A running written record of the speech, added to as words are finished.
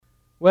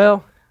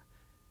Well,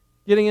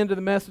 getting into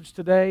the message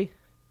today,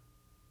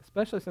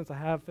 especially since I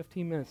have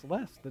 15 minutes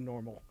less than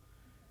normal,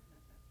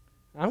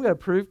 I'm going to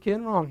prove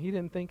Ken wrong. He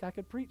didn't think I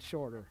could preach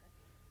shorter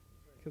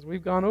because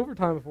we've gone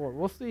overtime before.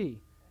 We'll see.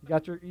 You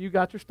got your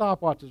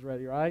stopwatches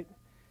ready, right?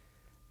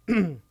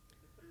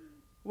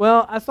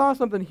 Well, I saw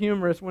something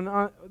humorous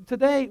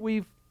today.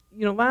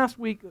 Last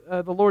week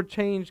the Lord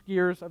changed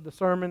gears of the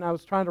sermon. I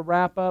was trying to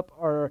wrap up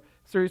our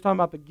series talking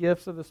about the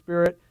gifts of the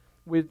Spirit.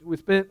 We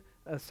spent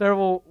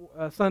several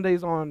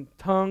Sundays on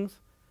tongues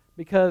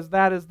because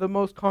that is the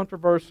most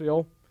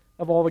controversial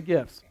of all the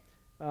gifts.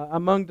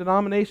 Among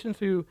denominations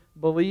who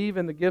believe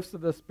in the gifts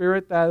of the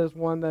Spirit, that is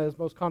one that is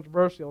most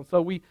controversial. And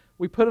so we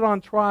put it on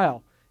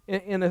trial.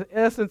 In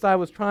essence, I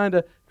was trying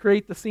to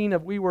create the scene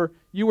of you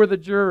were the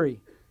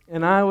jury,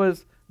 and I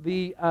was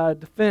the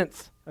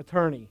defense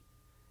attorney.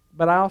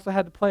 But I also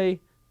had to play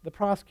the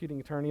prosecuting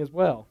attorney as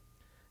well.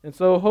 And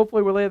so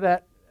hopefully we laid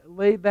that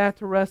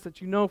to rest,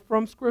 that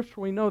from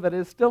Scripture we know that it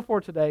is still for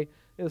today.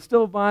 It is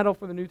still vital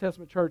for the New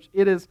Testament church.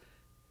 It is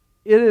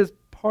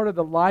part of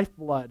the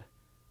lifeblood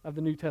of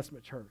the New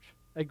Testament church,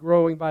 a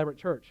growing, vibrant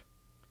church.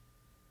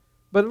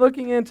 But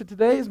looking into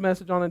today's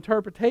message on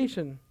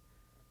interpretation,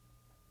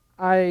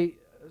 I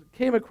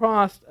came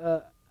across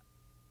a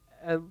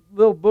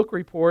little book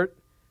report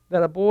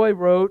that a boy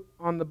wrote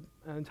on the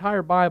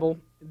entire Bible.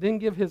 It didn't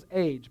give his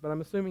age, but I'm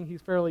assuming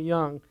he's fairly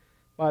young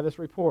by this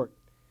report,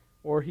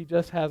 or he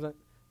just hasn't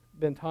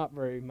been taught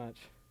very much.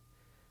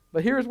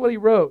 But here's what he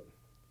wrote.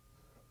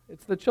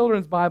 It's the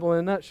Children's Bible in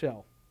a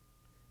nutshell.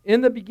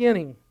 In the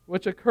beginning,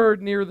 which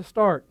occurred near the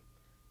start,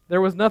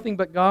 there was nothing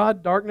but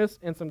God, darkness,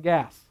 and some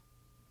gas.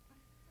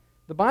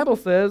 The Bible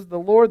says the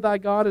Lord thy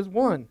God is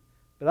one,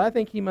 but I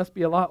think he must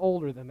be a lot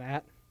older than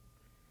that.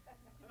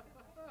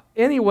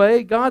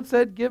 Anyway, God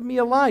said, "Give me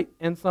a light,"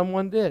 and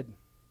someone did.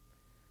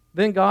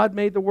 Then God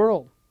made the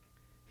world.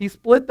 He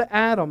split the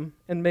atom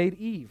and made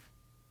Eve.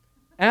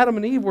 Adam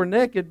and Eve were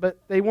naked, but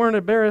they weren't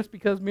embarrassed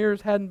because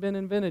mirrors hadn't been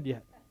invented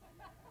yet.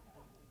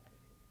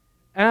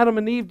 Adam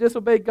and Eve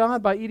disobeyed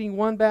God by eating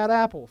one bad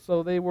apple,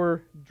 so they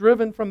were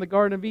driven from the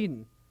Garden of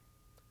Eden.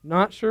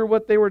 Not sure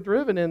what they were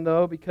driven in,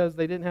 though, because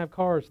they didn't have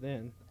cars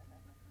then.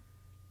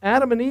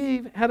 Adam and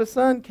Eve had a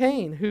son,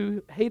 Cain,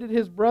 who hated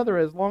his brother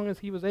as long as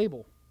he was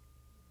able.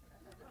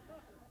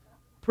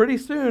 Pretty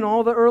soon,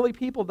 all the early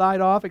people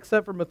died off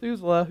except for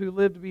Methuselah, who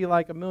lived to be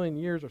like 1,000,000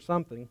 years or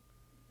something.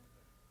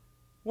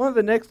 One of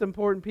the next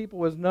important people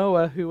was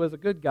Noah, who was a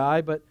good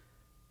guy, but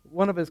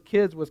one of his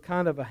kids was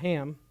kind of a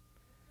ham.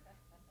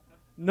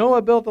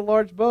 Noah built a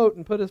large boat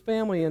and put his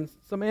family and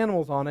some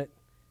animals on it.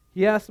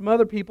 He asked some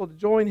other people to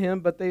join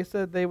him, but they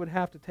said they would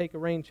have to take a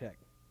rain check.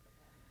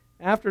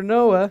 After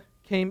Noah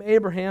came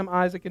Abraham,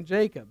 Isaac, and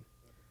Jacob.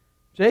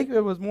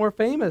 Jacob was more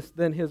famous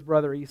than his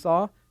brother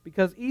Esau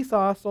because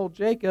Esau sold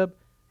Jacob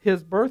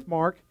his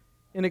birthmark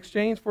in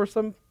exchange for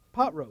some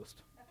pot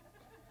roast.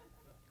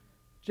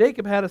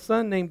 Jacob had a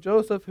son named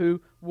Joseph who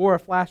wore a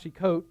flashy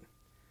coat.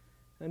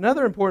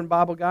 Another important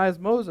Bible guy is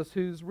Moses,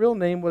 whose real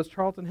name was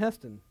Charlton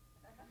Heston.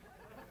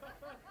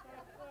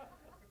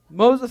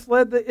 Moses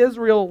led the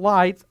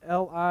Israelites,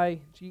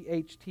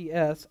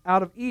 Lights,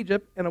 out of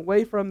Egypt and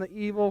away from the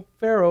evil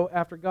Pharaoh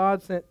after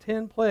God sent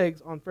 10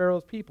 plagues on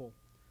Pharaoh's people.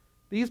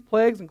 These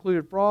plagues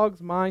included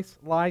frogs, mice,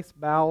 lice,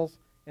 bowels,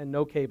 and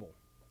no cable.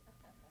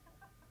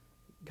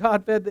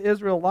 God fed the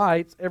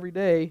Israelites every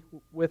day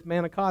with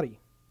manicotti.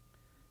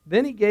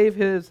 Then he gave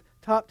his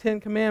top 10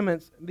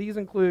 commandments. These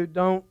include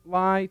don't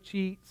lie,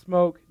 cheat,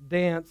 smoke,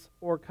 dance,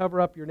 or cover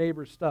up your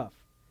neighbor's stuff.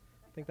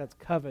 I think that's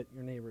covet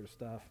your neighbor's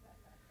stuff.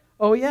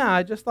 Oh yeah,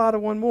 I just thought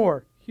of one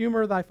more.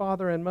 Humor thy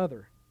father and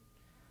mother.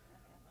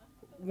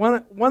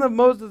 One of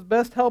Moses'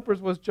 best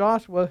helpers was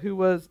Joshua, who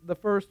was the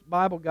first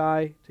Bible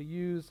guy to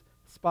use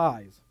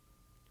spies.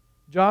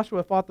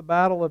 Joshua fought the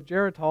battle of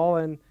Jericho,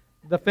 and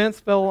the fence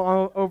fell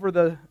on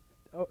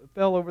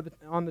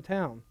the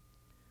town.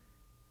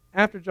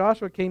 After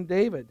Joshua came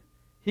David.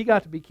 He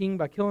got to be king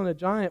by killing a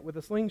giant with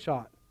a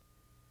slingshot.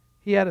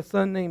 He had a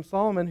son named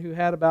Solomon who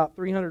had about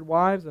 300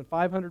 wives and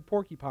 500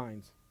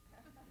 porcupines.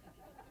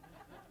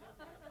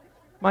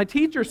 My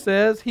teacher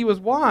says he was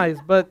wise,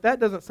 but that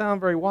doesn't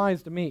sound very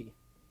wise to me.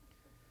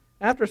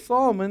 After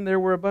Solomon, there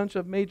were a bunch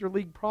of major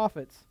league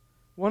prophets.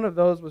 One of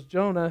those was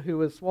Jonah, who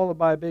was swallowed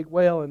by a big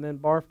whale and then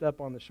barfed up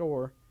on the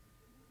shore.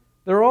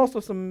 There are also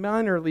some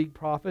minor league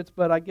prophets,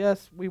 but I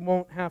guess we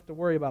won't have to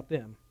worry about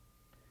them.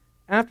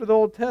 After the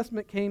Old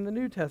Testament came the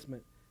New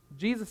Testament.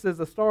 Jesus is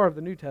the star of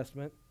the New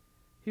Testament.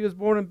 He was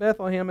born in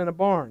Bethlehem in a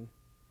barn.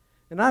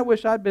 And I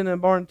wish I'd been in a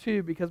barn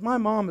too, because my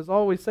mom is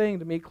always saying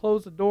to me,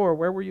 "Close the door.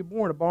 Where were you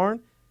born? A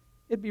barn?"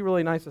 It'd be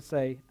really nice to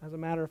say. As a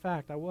matter of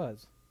fact, I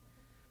was.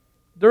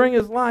 During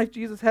his life,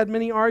 Jesus had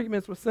many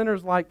arguments with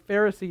sinners like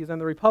Pharisees and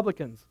the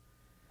Republicans.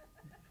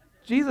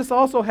 Jesus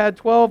also had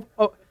 12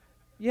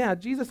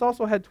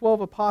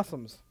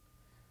 opossums.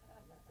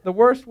 The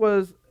worst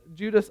was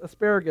Judas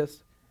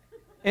Asparagus,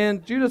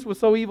 and Judas was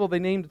so evil they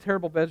named a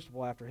terrible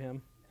vegetable after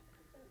him.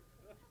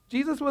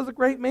 Jesus was a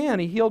great man.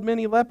 He healed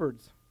many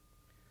leopards.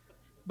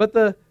 But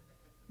the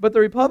But the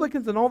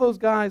Republicans and all those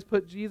guys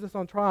put Jesus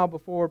on trial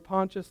before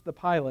Pontius the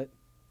Pilate.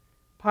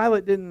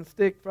 Pilate didn't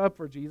stick up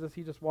for Jesus.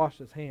 He just washed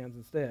his hands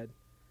instead.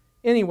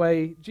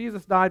 Anyway,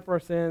 Jesus died for our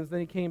sins.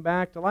 Then he came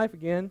back to life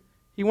again.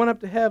 He went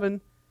up to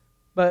heaven,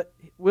 but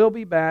will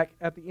be back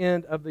at the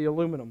end of the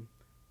Illuminum.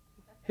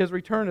 His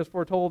return is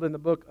foretold in the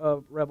book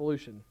of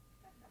Revolution.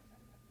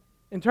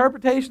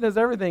 Interpretation is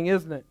everything,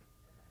 isn't it?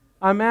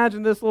 I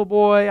imagine this little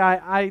boy,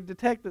 I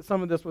detect that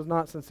some of this was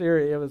not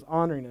sincerity, it was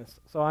honoriness.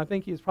 So I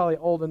think he's probably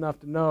old enough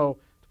to know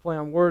to play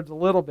on words a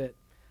little bit.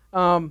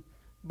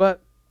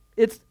 But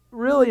it's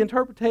really,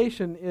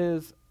 interpretation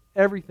is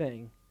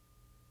everything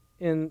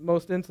in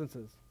most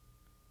instances.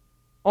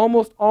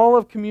 Almost all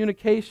of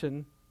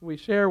communication we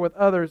share with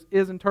others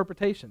is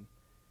interpretation.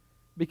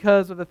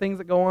 Because of the things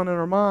that go on in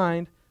our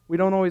mind, we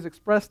don't always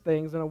express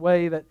things in a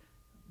way that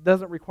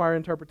doesn't require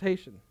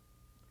interpretation.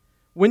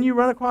 When you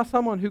run across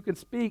someone who can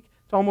speak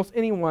to almost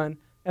anyone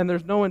and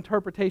there's no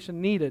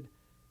interpretation needed,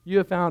 you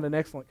have found an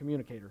excellent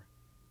communicator.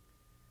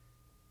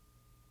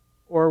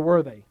 Or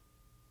were they?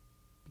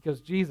 Because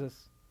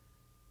Jesus,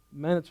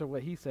 much of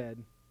what he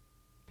said,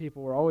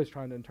 people were always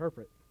trying to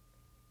interpret.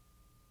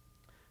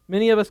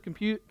 Many of us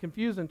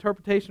confuse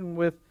interpretation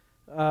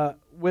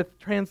with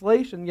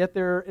translation, yet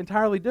they're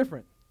entirely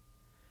different.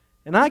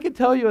 And I can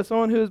tell you, as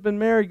someone who has been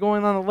married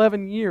going on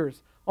 11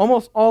 years,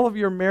 almost all of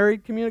your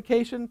married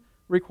communication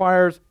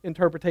requires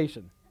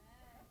interpretation.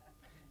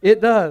 It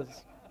does.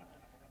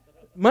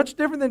 Much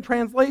different than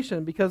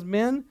translation, because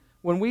men,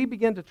 when we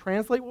begin to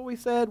translate what we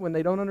said, when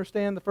they don't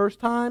understand the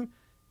first time,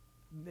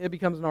 it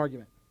becomes an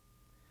argument.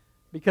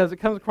 Because it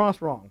comes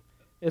across wrong.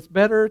 It's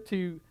better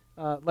to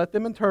let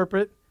them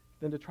interpret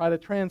than to try to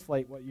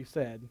translate what you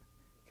said,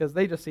 because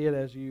they just see it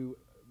as you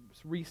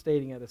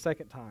restating it a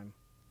second time,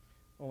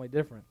 only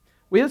different.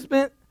 We have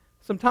spent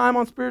some time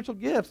on spiritual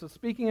gifts of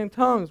speaking in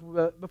tongues.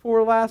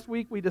 Before last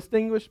week, we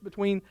distinguished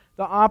between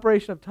the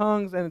operation of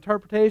tongues and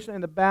interpretation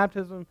and the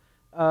baptism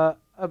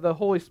of the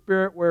Holy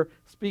Spirit, where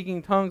speaking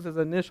in tongues is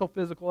initial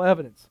physical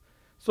evidence.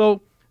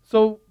 So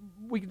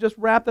we can just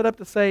wrap that up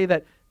to say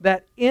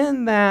that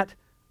in that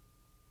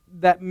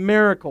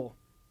miracle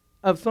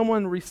of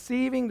someone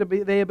receiving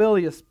the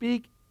ability to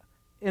speak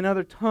in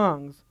other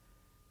tongues,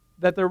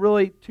 that there are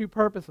really two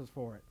purposes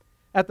for it.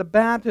 At the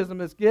baptism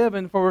is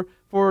given for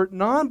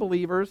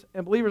non-believers,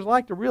 and believers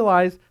like to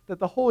realize that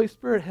the Holy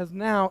Spirit has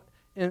now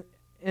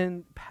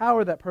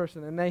empowered that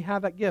person, and they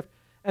have that gift.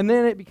 And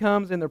then it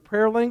becomes in their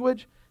prayer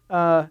language.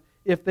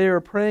 If they are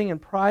praying in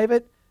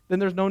private, then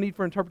there's no need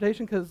for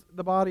interpretation because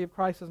the body of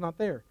Christ is not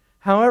there.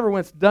 However,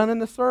 when it's done in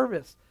the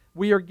service,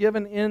 we are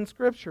given in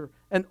Scripture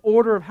an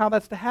order of how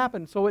that's to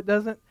happen so it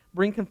doesn't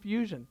bring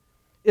confusion.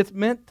 It's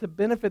meant to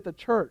benefit the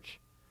church.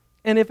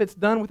 And if it's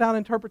done without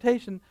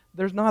interpretation,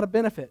 there's not a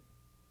benefit.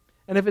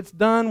 And if it's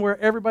done where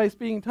everybody's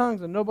speaking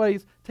tongues and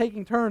nobody's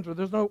taking turns, or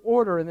there's no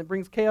order and it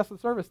brings chaos to the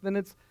service, then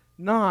it's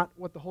not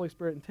what the Holy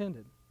Spirit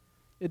intended.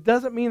 It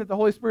doesn't mean that the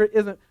Holy Spirit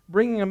isn't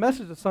bringing a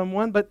message to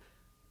someone, but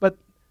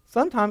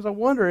sometimes I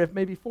wonder if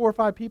maybe 4 or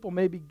 5 people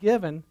may be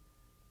given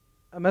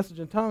a message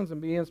in tongues and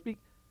begin to speak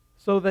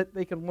so that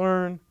they can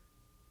learn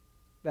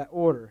that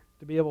order,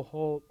 to be able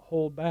to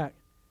hold back.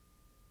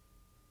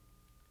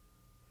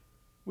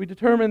 We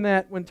determined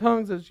that when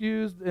tongues is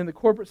used in the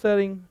corporate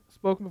setting,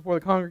 spoken before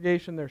the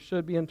congregation, there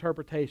should be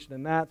interpretation,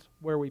 and that's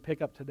where we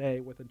pick up today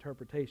with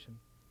interpretation.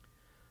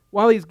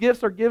 While these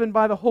gifts are given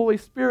by the Holy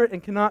Spirit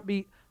and cannot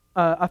be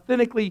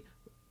authentically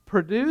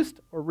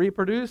produced or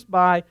reproduced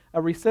by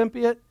a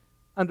recipient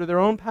under their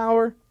own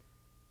power,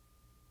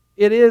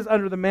 it is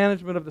under the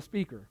management of the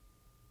speaker.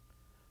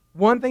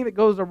 One thing that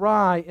goes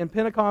awry in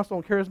Pentecostal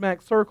and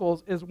charismatic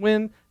circles is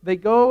when they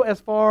go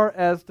as far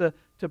as to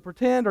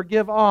pretend or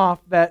give off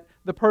that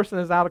the person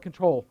is out of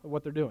control of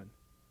what they're doing.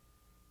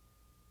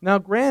 Now,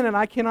 granted,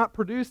 I cannot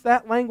produce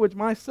that language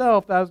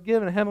myself that I was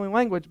given, a heavenly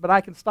language, but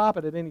I can stop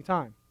it at any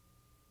time.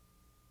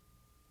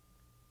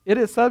 It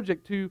is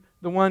subject to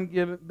the one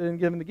been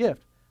given the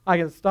gift. I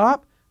can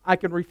stop. I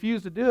can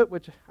refuse to do it,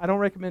 which I don't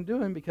recommend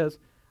doing because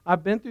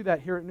I've been through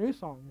that here at New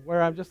Song,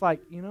 where I'm just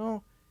like,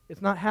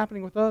 it's not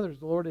happening with others.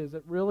 The Lord, is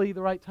it really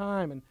the right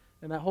time?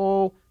 And that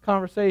whole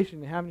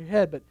conversation you have in your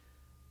head.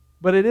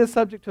 But it is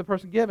subject to the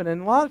person given.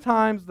 And a lot of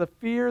times the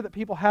fear that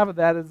people have of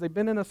that is they've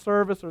been in a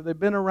service or they've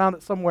been around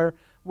it somewhere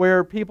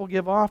where people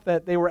give off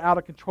that they were out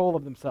of control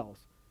of themselves.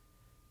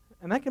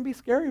 And that can be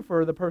scary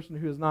for the person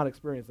who has not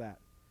experienced that.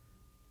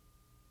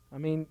 I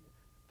mean,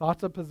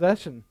 thoughts of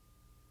possession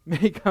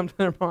may come to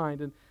their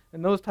mind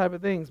and those type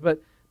of things.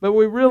 But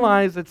we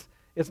realize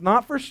it's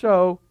not for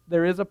show.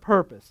 There is a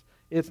purpose.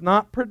 It's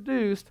not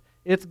produced.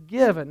 It's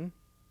given.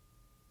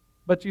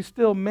 But you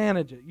still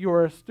manage it. You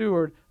are a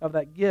steward of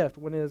that gift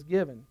when it is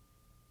given.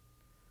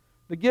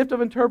 The gift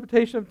of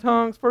interpretation of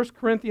tongues, 1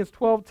 Corinthians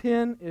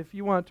 12:10, if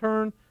you want to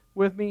turn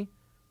with me,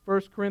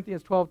 1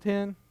 Corinthians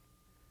 12:10.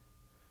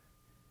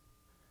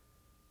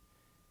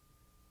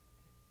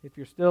 If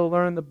you're still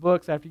learning the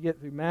books after you get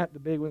through the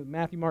big ones,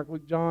 Matthew, Mark,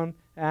 Luke, John,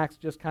 Acts,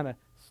 just kind of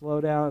slow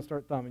down and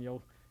start thumbing.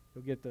 You'll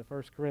get to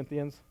 1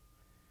 Corinthians.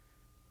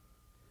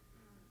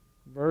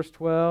 Verse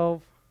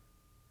 12.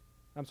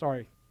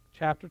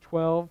 chapter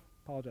 12,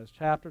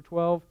 chapter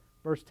 12,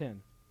 verse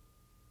 10.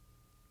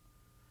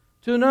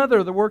 To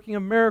another, the working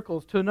of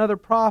miracles. To another,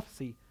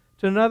 prophecy.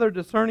 To another,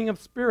 discerning of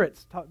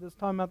spirits. This is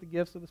talking about the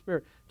gifts of the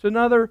Spirit. To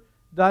another,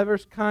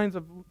 diverse kinds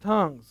of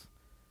tongues.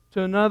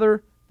 To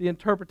another, the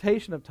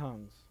interpretation of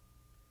tongues.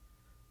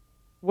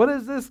 What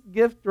is this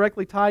gift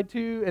directly tied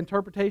to?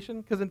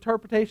 Interpretation? Because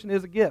interpretation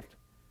is a gift.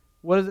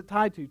 What is it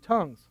tied to?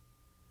 Tongues.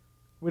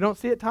 We don't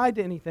see it tied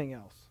to anything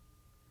else.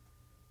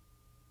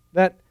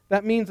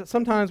 That means that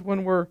sometimes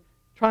when we're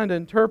trying to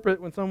interpret,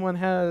 when someone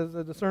has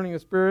a discerning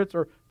of spirits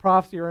or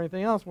prophecy or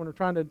anything else, when we're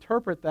trying to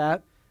interpret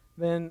that,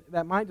 then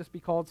that might just be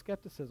called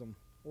skepticism,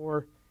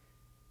 or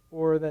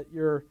that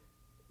you're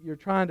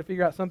trying to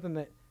figure out something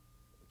that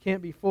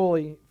can't be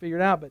fully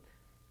figured out. But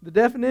the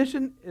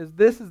definition is,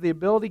 this is the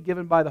ability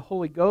given by the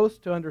Holy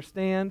Ghost to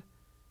understand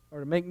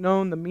or to make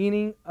known the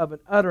meaning of an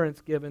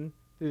utterance given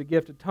through the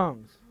gift of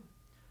tongues.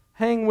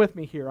 Hang with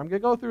me here. I'm going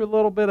to go through a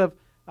little bit of,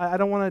 I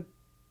don't want to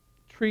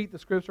treat the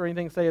scripture or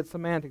anything, say it's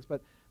semantics,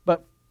 but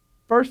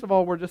first of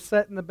all, we're just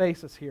setting the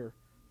basis here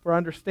for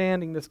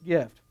understanding this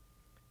gift.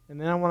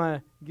 And then I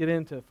want to get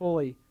into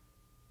fully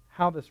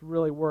how this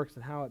really works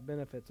and how it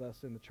benefits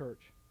us in the church.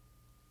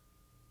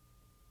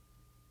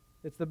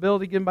 It's the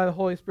ability given by the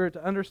Holy Spirit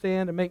to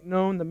understand and make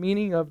known the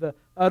meaning of the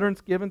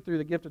utterance given through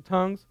the gift of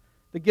tongues.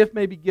 The gift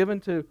may be given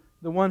to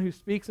the one who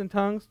speaks in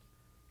tongues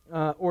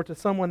or to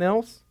someone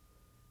else.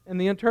 And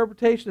the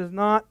interpretation is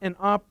not an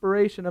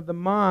operation of the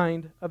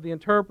mind of the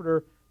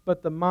interpreter,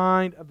 but the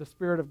mind of the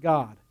Spirit of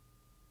God.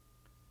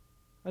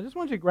 I just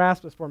want you to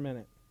grasp this for a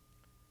minute.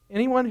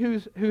 Anyone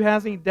who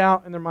has any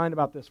doubt in their mind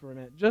about this for a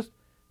minute, just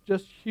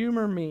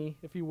humor me,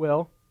 if you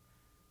will,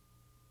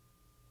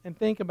 and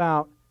think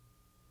about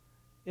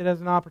it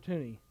as an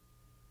opportunity.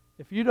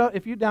 If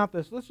you doubt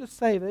this, let's just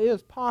say that it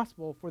is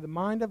possible for the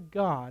mind of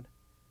God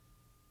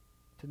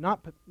to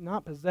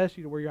not possess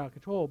you to where you're out of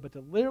control, but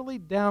to literally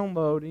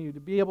download in you to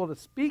be able to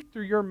speak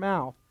through your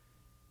mouth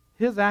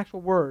His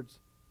actual words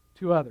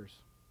to others.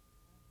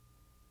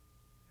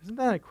 Isn't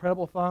that an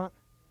incredible thought?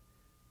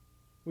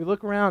 We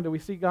look around, do we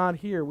see God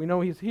here? We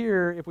know He's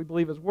here if we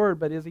believe His Word,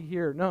 but is He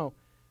here? No.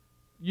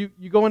 You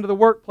go into the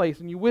workplace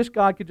and you wish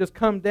God could just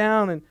come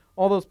down, and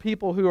all those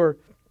people who are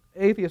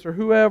atheists or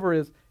whoever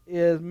is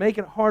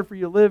making it hard for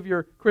you to live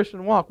your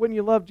Christian walk. Wouldn't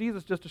you love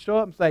Jesus just to show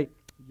up and say,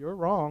 you're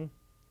wrong?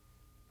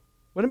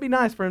 Wouldn't it be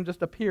nice for Him just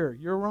to appear?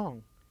 You're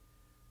wrong.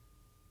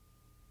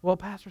 Well,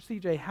 Pastor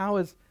CJ,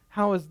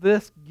 how is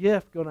this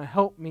gift going to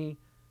help me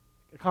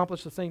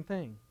accomplish the same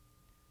thing?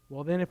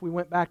 Well, then if we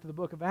went back to the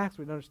book of Acts,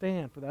 we'd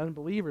understand for the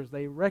unbelievers,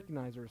 they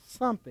recognize there's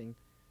something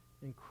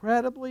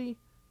incredibly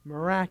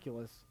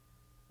miraculous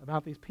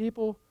about these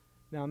people.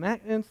 Now, in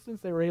that instance,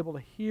 they were able to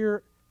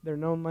hear their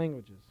known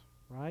languages,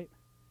 right?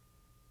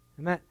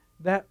 And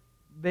that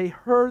they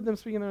heard them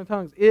speaking in their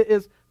tongues. It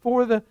is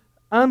for the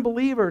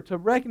unbeliever to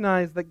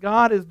recognize that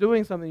God is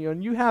doing something to you,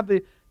 and you have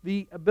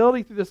the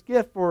ability through this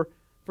gift for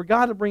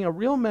God to bring a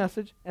real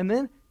message, and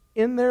then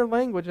in their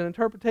language and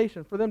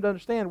interpretation for them to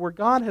understand where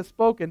God has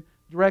spoken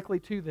directly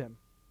to them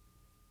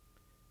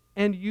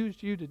and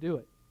used you to do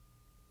it.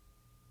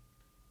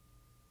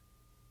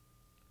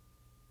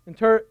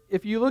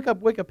 If you look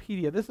up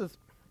Wikipedia,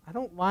 I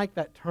don't like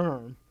that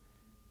term.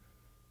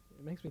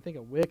 It makes me think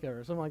of Wicca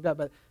or something like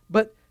that,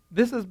 but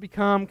this has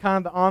become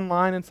kind of the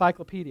online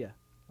encyclopedia.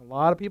 A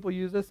lot of people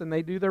use this and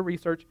they do their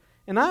research,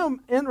 and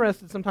I'm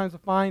interested sometimes to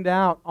find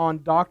out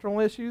on doctrinal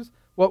issues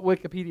what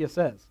Wikipedia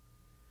says,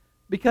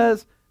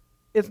 because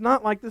it's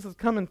not like this is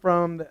coming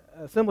from the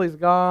Assemblies of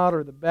God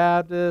or the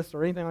Baptists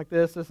or anything like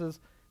this.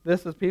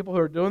 This is people who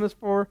are doing this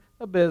for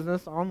a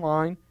business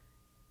online,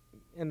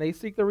 and they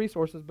seek their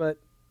resources, but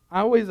I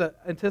always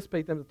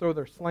anticipate them to throw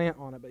their slant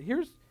on it. But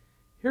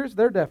here's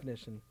their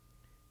definition.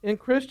 In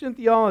Christian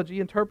theology,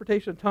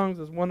 interpretation of tongues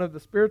is one of the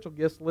spiritual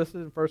gifts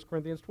listed in 1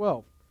 Corinthians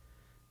 12.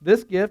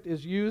 This gift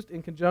is used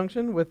in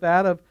conjunction with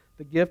that of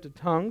the gift of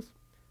tongues,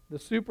 the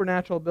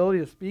supernatural ability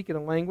to speak in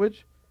a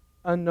language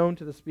unknown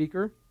to the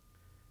speaker.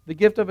 The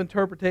gift of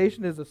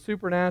interpretation is a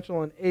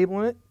supernatural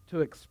enablement to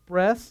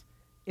express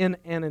in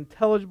an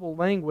intelligible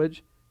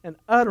language an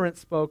utterance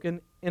spoken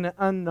in an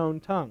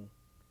unknown tongue.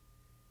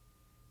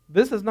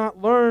 This is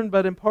not learned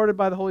but imparted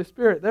by the Holy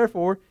Spirit.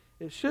 Therefore,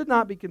 it should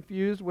not be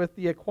confused with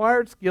the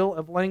acquired skill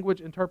of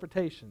language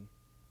interpretation.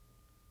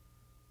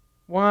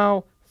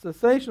 While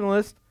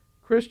cessationalist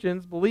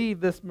Christians believe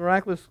this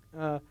miraculous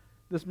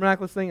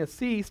thing has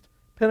ceased,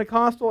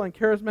 Pentecostal and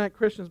charismatic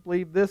Christians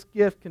believe this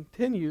gift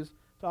continues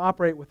to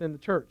operate within the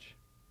church.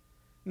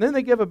 And then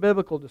they give a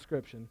biblical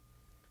description.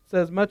 It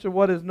says, much of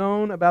what is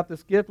known about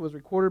this gift was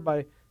recorded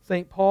by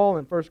St. Paul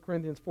in 1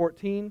 Corinthians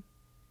 14.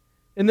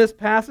 In this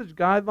passage,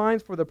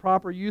 guidelines for the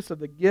proper use of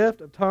the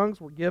gift of tongues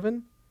were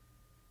given.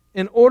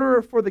 In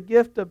order for the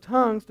gift of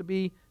tongues to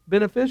be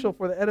beneficial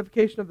for the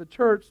edification of the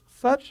church,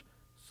 such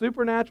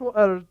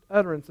supernatural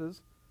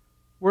utterances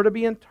were to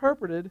be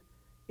interpreted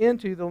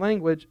into the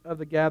language of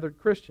the gathered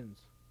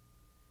Christians.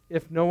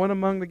 If no one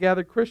among the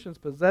gathered Christians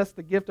possessed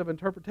the gift of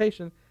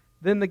interpretation,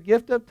 then the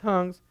gift of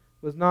tongues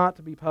was not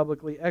to be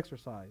publicly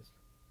exercised.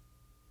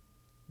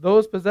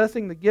 Those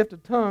possessing the gift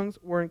of tongues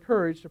were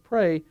encouraged to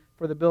pray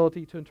for the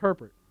ability to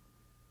interpret.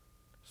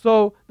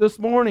 So this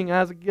morning,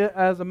 as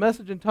a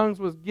message in tongues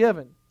was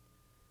given,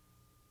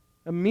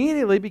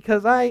 immediately,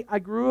 because I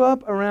grew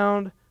up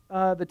around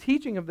the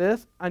teaching of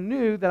this, I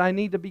knew that I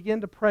need to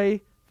begin to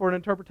pray for an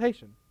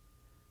interpretation.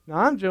 Now,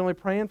 I'm generally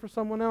praying for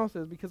someone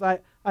else's because I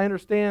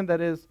understand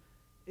that is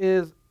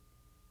a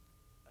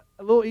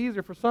little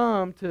easier for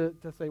some to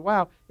say,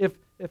 wow, if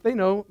they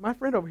know, my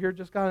friend over here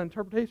just got an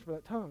interpretation for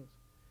that tongues.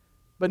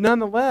 But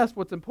nonetheless,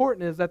 what's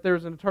important is that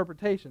there's an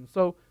interpretation.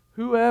 So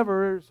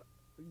whoever's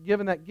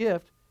given that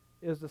gift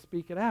is to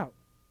speak it out.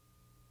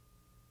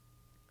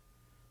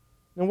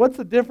 Now, what's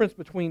the difference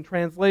between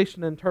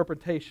translation and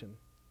interpretation?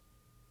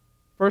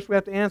 First, we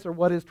have to answer,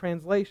 what is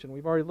translation?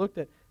 We've already looked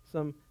at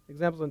some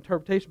examples of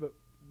interpretation, but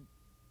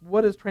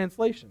what is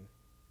translation?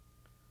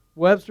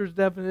 Webster's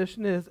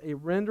definition is a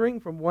rendering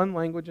from one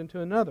language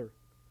into another.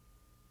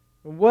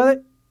 And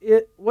what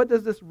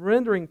does this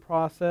rendering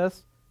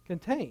process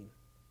contain?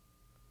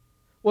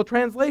 Well,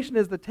 translation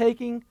is the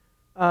taking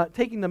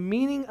the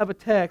meaning of a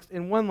text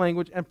in one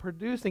language and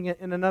producing it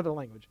in another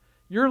language.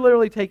 You're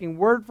literally taking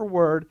word for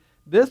word,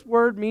 this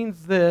word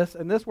means this,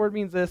 and this word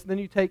means this, and then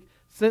you take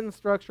sentence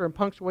structure and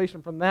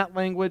punctuation from that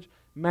language,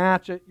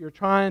 match it. You're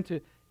trying to,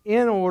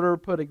 in order,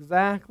 put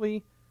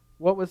exactly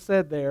what was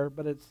said there,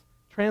 but it's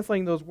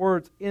translating those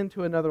words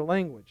into another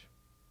language.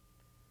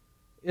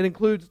 It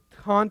includes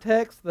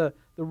context, the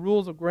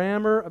rules of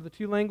grammar of the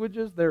two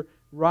languages, their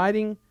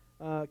writing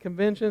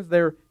conventions,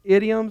 their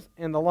idioms,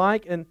 and the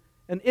like. And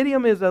an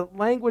idiom is a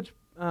language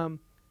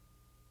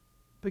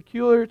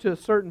peculiar to a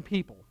certain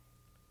people.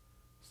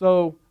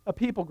 So, a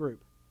people group.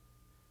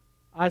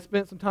 I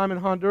spent some time in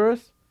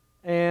Honduras,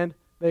 and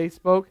they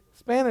spoke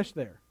Spanish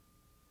there.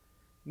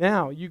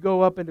 Now, you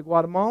go up into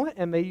Guatemala,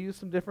 and they use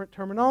some different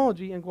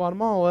terminology in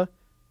Guatemala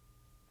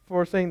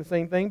for saying the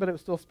same thing, but it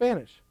was still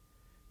Spanish.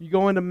 You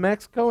go into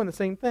Mexico, and the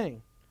same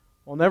thing.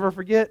 I'll never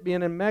forget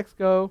being in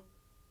Mexico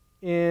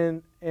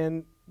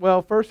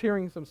first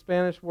hearing some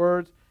Spanish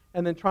words,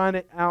 and then trying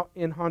it out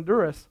in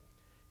Honduras.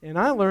 And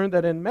I learned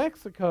that in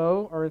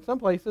Mexico, or in some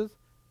places,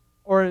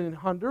 or in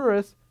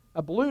Honduras,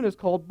 a balloon is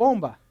called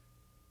bomba.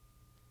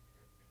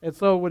 And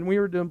so when we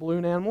were doing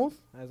balloon animals,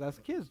 I was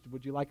asking kids,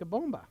 would you like a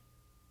bomba?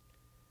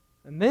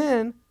 And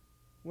then,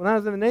 when I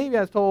was in the Navy,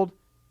 I was told,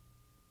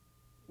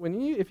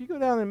 if you go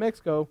down in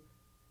Mexico,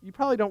 you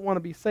probably don't want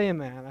to be saying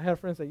that. I had a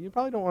friend say, you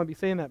probably don't want to be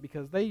saying that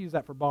because they use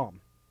that for bomb.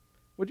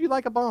 Would you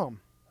like a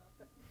bomb?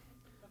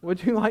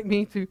 Would you like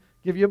me to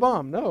give you a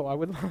bomb? No, I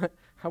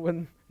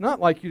would not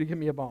like you to give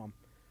me a bomb.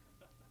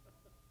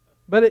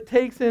 But it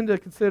takes into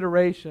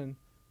consideration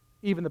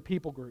even the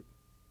people group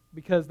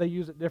because they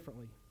use it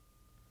differently.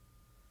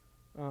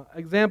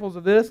 Examples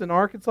of this in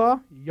Arkansas,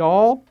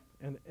 y'all,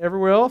 and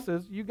everywhere else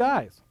is you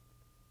guys.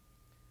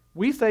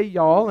 We say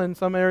y'all in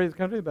some areas of the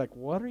country, they're like,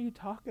 what are you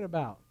talking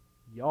about?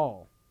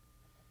 Y'all.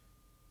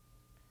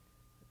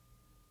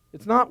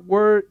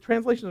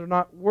 Translations are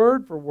not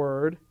word for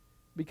word,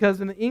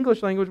 because in the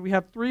English language we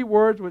have three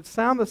words which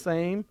sound the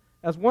same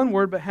as one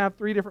word but have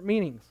three different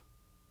meanings.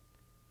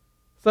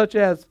 Such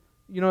as,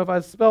 if I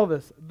spell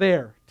this,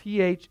 there,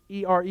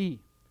 T-H-E-R-E.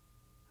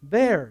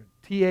 There,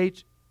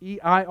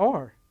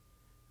 T-H-E-I-R.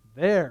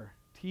 There,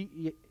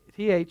 T-H-E-Y''-R-E.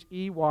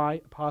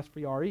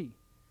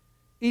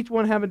 Each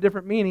one having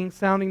different meanings,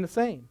 sounding the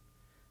same.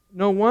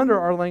 No wonder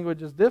our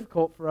language is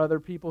difficult for other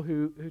people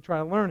who try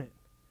to learn it.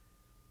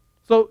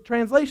 So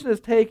translation is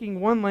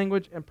taking one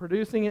language and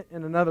producing it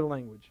in another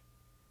language.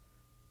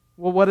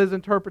 Well, what is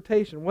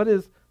interpretation? What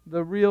is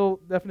the real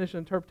definition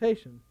of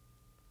interpretation?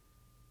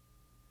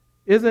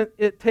 Isn't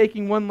it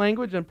taking one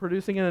language and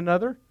producing in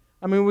another?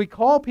 I mean, we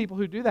call people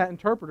who do that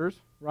interpreters,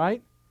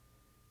 right?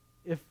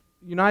 If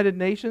United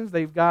Nations,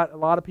 they've got a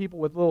lot of people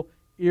with little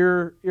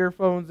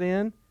earphones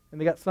in, and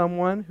they got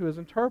someone who is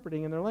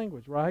interpreting in their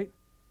language, right?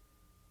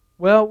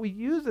 Well, we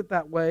use it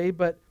that way,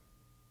 but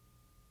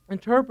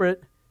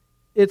interpret,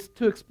 it's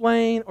to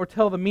explain or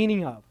tell the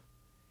meaning of.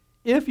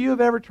 If you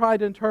have ever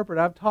tried to interpret,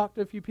 I've talked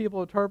to a few people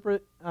who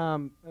interpret,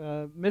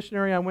 a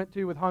missionary I went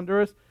to with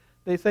Honduras,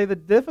 they say the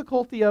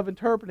difficulty of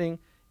interpreting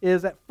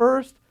is at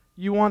first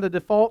you want to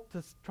default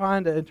to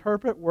trying to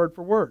interpret word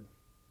for word.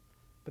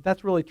 But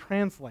that's really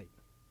translate.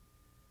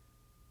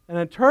 An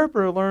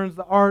interpreter learns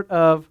the art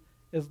of,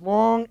 as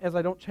long as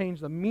I don't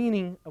change the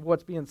meaning of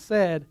what's being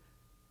said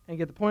and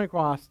get the point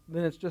across,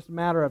 then it's just a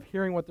matter of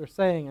hearing what they're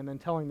saying and then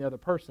telling the other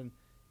person,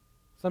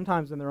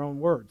 sometimes in their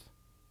own words.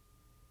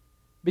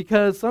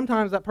 Because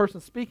sometimes that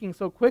person's speaking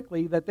so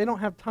quickly that they don't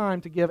have time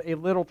to give a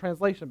literal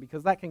translation,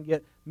 because that can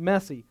get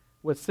messy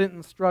with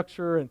sentence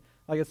structure, and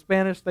like in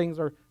Spanish, things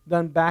are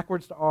done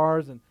backwards to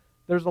ours, and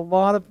there's a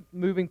lot of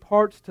moving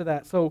parts to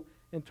that. So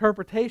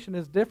interpretation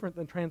is different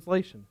than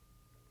translation.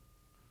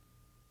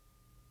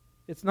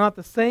 It's not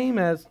the same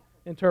as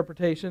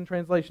interpretation,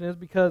 translation is,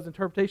 because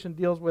interpretation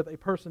deals with a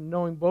person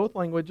knowing both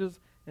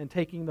languages and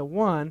taking the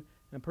one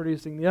and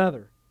producing the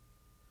other.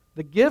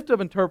 The gift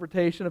of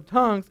interpretation of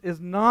tongues is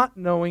not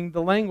knowing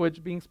the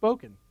language being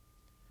spoken.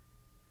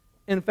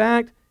 In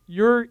fact,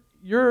 your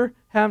you're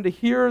having to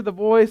hear the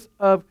voice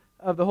of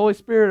the Holy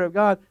Spirit of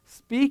God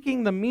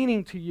speaking the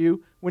meaning to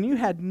you when you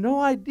had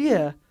no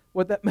idea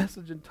what that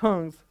message in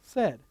tongues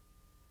said.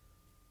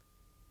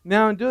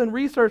 Now, in doing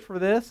research for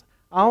this,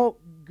 I'll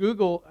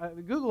Google.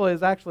 Google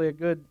is actually a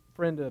good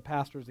friend to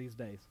pastors these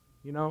days,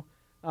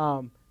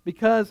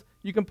 because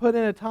you can put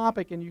in a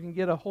topic and you can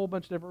get a whole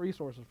bunch of different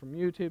resources from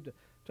YouTube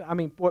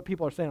to what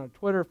people are saying on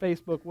Twitter,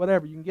 Facebook,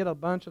 whatever. You can get a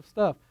bunch of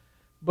stuff.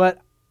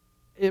 But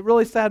it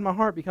really saddened my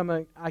heart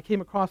because I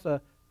came across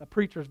a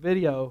preacher's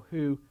video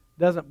who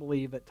doesn't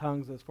believe that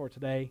tongues is for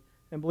today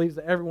and believes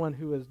that everyone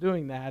who is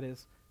doing that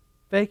is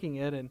faking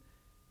it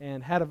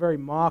and had a very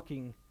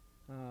mocking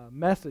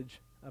message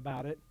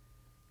about it.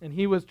 And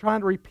he was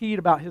trying to repeat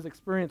about his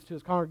experience to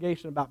his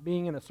congregation about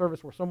being in a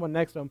service where someone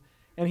next to him,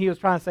 and he was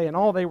trying to say, and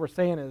all they were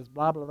saying is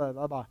blah, blah, blah,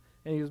 blah, blah,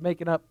 and he was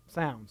making up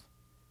sounds.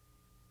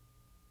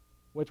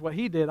 Which what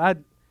he did,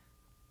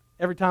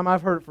 every time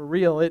I've heard it for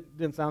real, it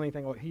didn't sound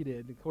anything like what he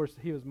did. Of course,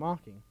 he was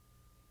mocking.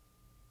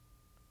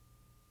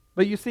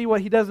 But you see,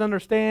 what he doesn't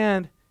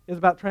understand is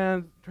about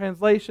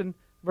translation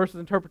versus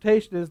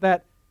interpretation is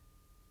that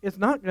it's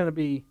not going to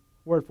be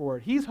word for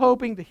word. He's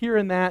hoping to hear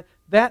in that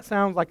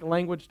sounds like a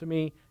language to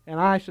me, and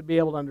I should be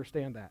able to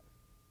understand that.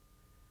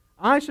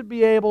 I should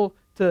be able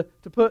to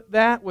put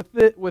that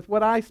with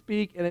what I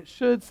speak, and it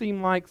should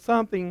seem like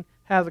something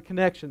has a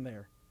connection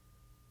there.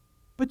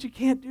 But you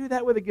can't do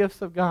that with the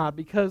gifts of God,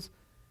 because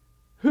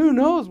who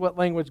knows what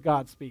language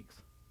God speaks?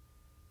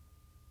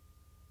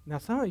 Now,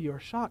 some of you are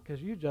shocked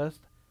because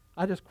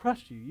I just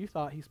crushed you. You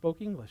thought he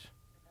spoke English.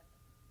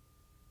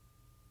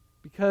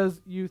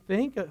 Because you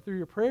think through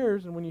your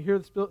prayers, and when you hear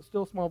the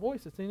still small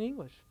voice, it's in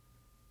English.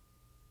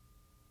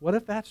 What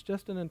if that's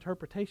just an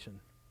interpretation?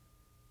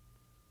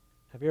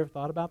 Have you ever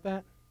thought about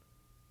that?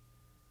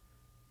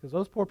 Because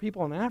those poor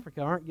people in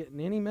Africa aren't getting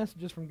any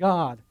messages from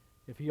God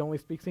if he only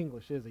speaks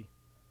English, is he?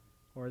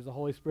 Or is the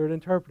Holy Spirit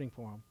interpreting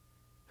for him?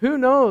 Who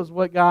knows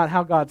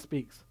how God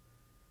speaks?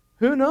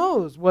 Who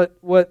knows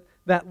what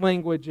that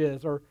language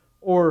is?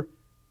 Or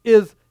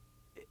is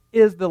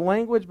the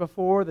language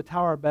before the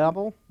Tower of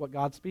Babel what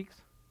God speaks?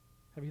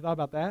 Have you thought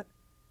about that?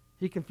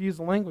 He confused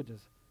the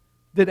languages.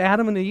 Did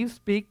Adam and Eve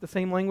speak the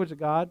same language that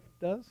God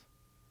does?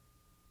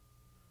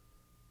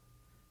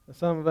 Now,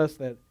 some of us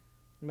that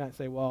you might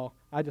say, well,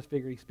 I just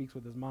figure he speaks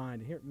with his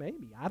mind. Here,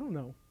 maybe, I don't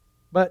know.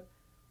 But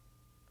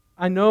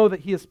I know that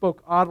he has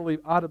spoke audibly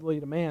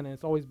to man, and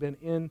it's always been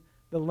in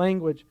the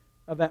language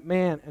of that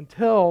man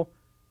until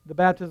the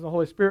baptism of the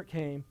Holy Spirit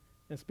came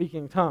and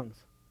speaking in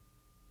tongues.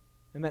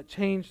 And that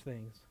changed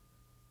things.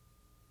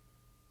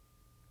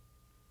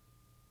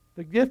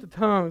 The gift of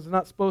tongues is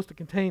not supposed to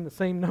contain the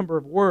same number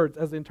of words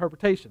as the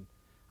interpretation.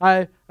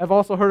 I've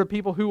also heard of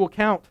people who will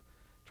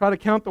try to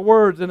count the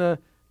words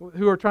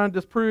who are trying to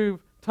disprove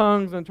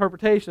tongues and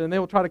interpretation, and they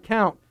will try to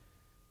count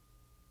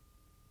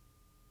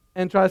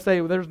and try to say,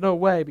 well, there's no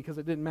way because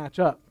it didn't match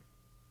up.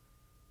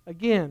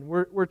 Again,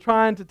 we're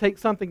trying to take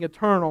something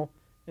eternal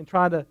and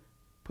try to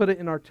put it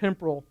in our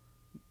temporal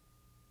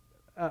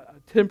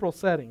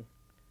setting.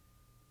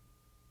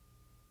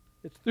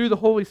 It's through the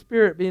Holy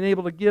Spirit being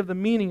able to give the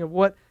meaning of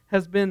what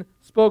has been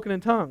spoken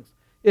in tongues.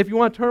 If you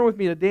want to turn with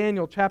me to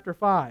Daniel chapter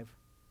 5.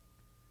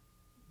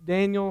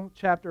 Daniel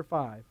chapter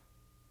 5.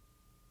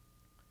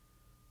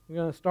 We're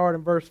going to start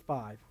in verse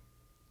 5.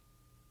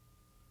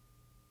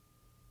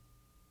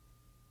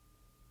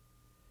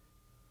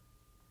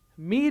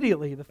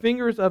 Immediately, the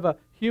fingers of a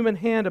human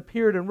hand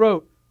appeared and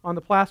wrote on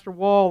the plaster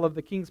wall of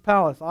the king's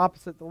palace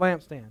opposite the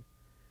lampstand.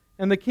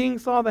 And the king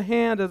saw the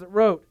hand as it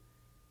wrote.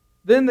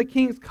 Then the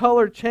king's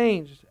color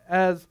changed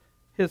as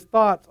his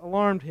thoughts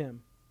alarmed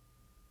him.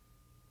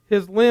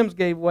 His limbs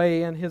gave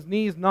way and his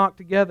knees knocked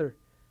together.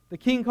 The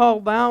king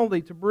called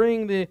loudly to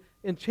bring the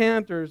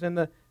enchanters and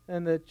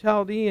the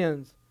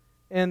Chaldeans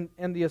and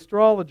the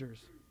astrologers.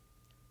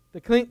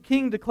 The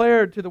king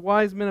declared to the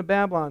wise men of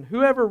Babylon,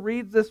 whoever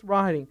reads this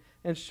writing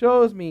and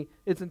shows me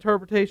its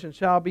interpretation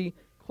shall be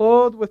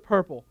clothed with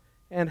purple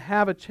and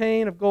have a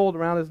chain of gold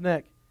around his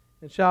neck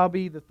and shall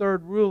be the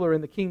third ruler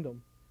in the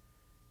kingdom.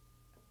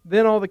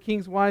 Then all the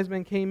king's wise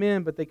men came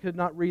in, but they could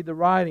not read the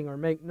writing or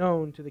make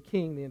known to the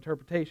king the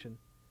interpretation.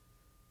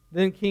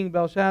 Then King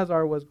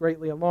Belshazzar was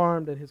greatly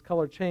alarmed, and his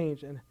color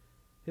changed, and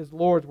his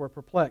lords were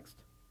perplexed.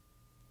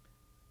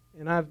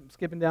 And I'm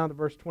skipping down to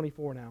verse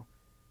 24 now.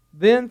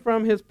 Then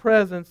from his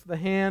presence the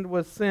hand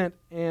was sent,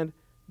 and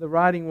the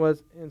writing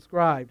was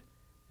inscribed.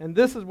 And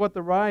this is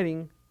the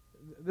writing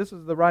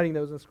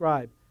that was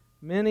inscribed.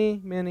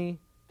 Mene,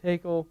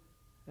 Tekel,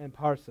 and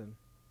Parsin.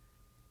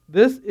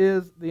 This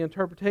is the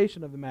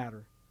interpretation of the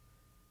matter.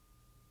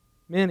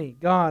 Many,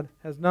 God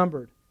has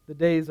numbered the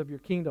days of your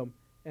kingdom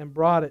and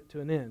brought it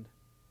to an end.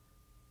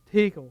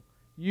 Tekel,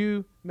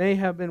 you may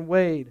have been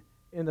weighed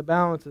in the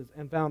balances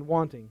and found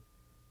wanting.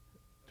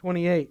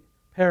 28,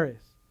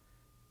 Paris,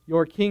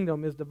 your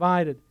kingdom is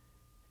divided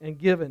and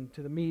given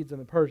to the Medes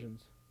and the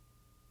Persians.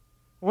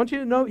 I want you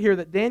to note here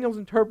that Daniel's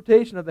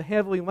interpretation of the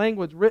heavenly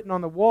language written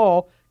on the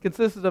wall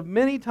consisted of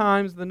many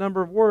times the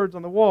number of words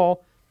on the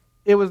wall.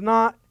 It was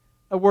not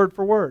a word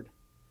for word.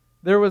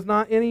 There was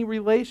not any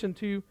relation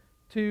to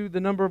the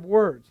number of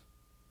words.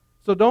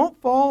 So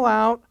don't fall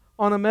out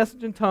on a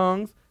message in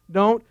tongues.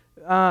 Don't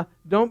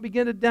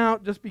begin to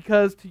doubt just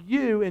because to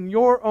you, in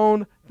your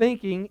own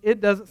thinking,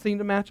 it doesn't seem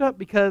to match up,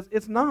 because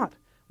it's not.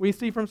 We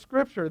see from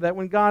Scripture that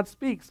when God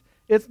speaks,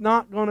 it's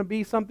not going to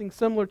be something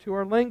similar to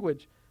our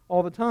language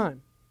all the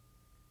time.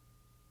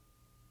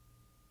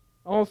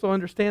 Also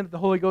understand that the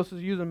Holy Ghost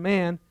is using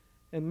man,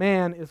 and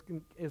man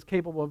is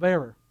capable of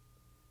error.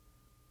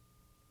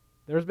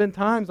 There's been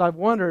times I've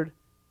wondered,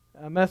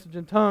 a message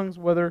in tongues,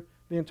 whether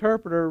the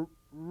interpreter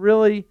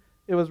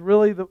it was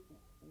really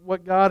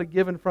what God had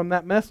given from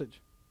that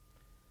message,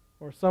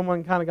 or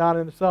someone kind of got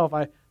in himself.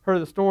 I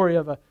heard the story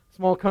of a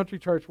small country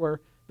church where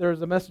there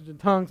was a message in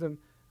tongues and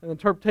an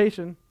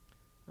interpretation.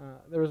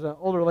 There was an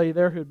older lady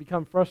there who had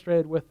become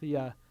frustrated with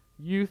the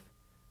youth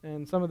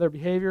and some of their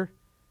behavior,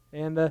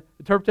 and the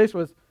interpretation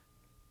was,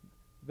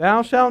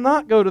 "Thou shalt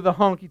not go to the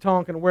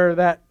honky-tonk and wear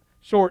that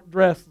short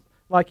dress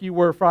like you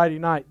were Friday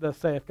night, thus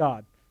saith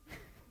God."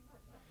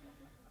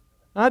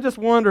 I just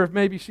wonder if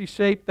maybe she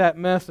shaped that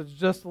message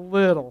just a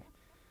little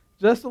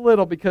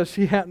because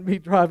she happened to be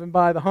driving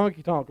by the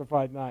honky-tonk on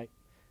Friday night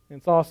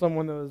and saw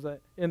someone that was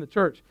in the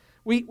church.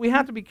 We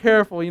have to be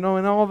careful, and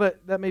all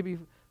that may be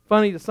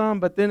funny to some,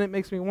 but then it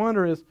makes me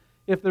wonder is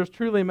if there's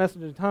truly a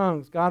message in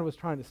tongues, God was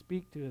trying to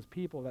speak to his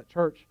people, that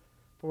church,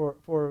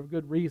 for a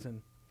good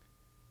reason.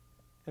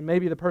 And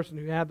maybe the person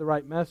who had the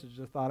right message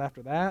just thought,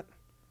 after that,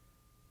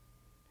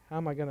 how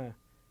am I going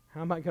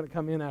to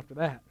come in after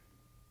that?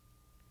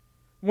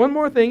 One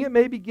more thing, it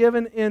may be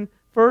given in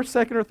first,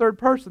 second, or third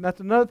person. That's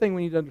another thing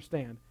we need to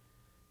understand.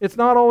 It's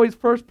not always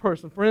first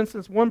person. For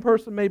instance, one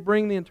person may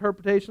bring the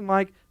interpretation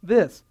like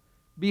this: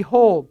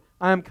 "Behold,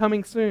 I am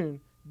coming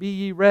soon. Be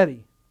ye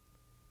ready."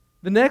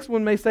 The next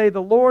one may say,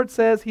 "The Lord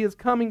says he is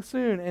coming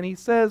soon, and he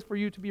says for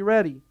you to be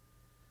ready."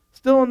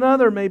 Still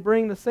another may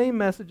bring the same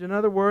message, in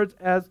other words,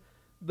 as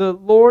 "The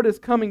Lord is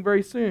coming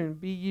very soon.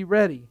 Be ye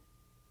ready."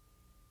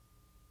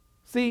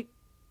 See,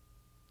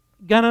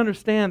 you got to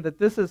understand that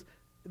this is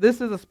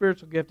a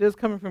spiritual gift. It is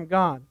coming from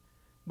God.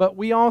 But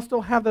we all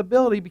still have the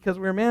ability, because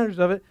we're managers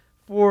of it,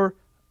 for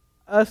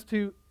us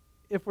to,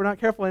 if we're not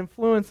careful,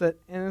 influence it.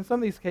 And in some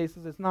of these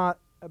cases, it's not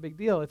a big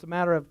deal. It's a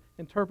matter of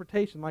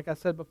interpretation, like I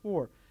said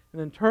before. An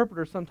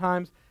interpreter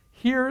sometimes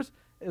hears,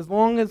 as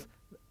long as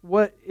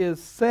what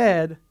is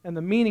said and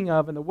the meaning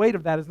of and the weight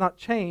of that is not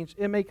changed,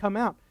 it may come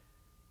out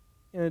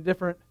in a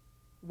different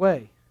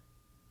way.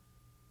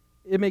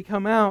 It may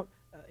come out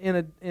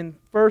in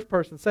first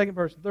person, second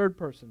person, third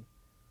person.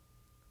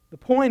 The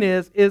point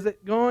is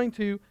it going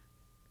to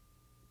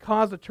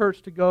cause the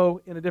church to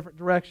go in a different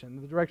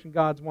direction, the direction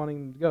God's wanting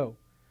them to go?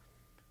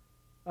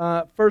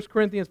 1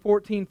 Corinthians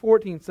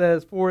 14:14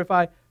 says, "For if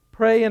I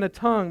pray in a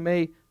tongue,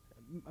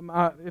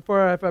 if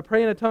I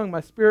pray in a tongue,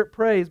 my spirit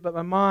prays, but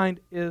my mind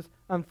is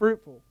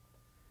unfruitful."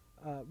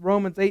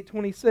 Romans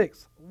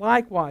 8:26,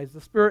 "Likewise,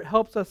 the Spirit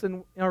helps us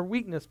in our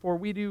weakness, for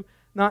we do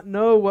not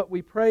know what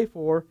we pray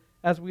for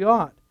as we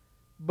ought.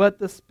 But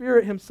the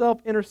Spirit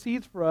Himself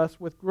intercedes for us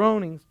with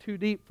groanings too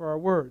deep for our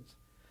words."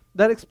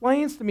 That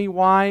explains to me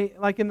why,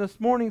 like in this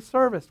morning's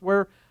service,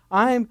 where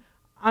I'm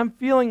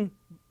feeling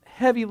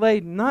heavy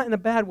laden, not in a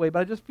bad way, but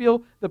I just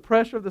feel the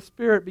pressure of the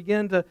Spirit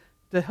begin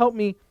to help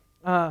me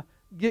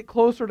get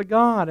closer to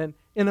God. And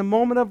in a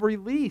moment of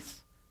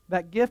release,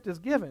 that gift is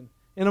given.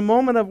 In a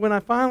moment of when I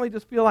finally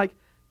just feel like,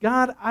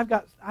 God,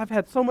 I've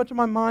had so much on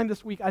my mind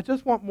this week. I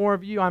just want more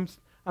of you.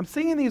 I'm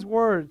singing these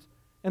words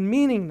and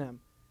meaning them.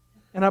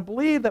 And I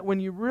believe that when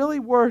you really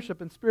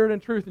worship in spirit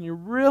and truth, and you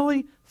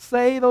really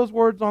say those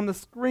words on the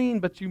screen,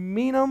 but you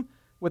mean them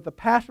with the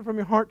passion from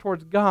your heart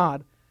towards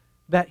God,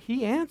 that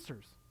He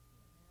answers.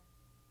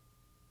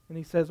 And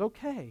He says,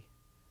 "Okay,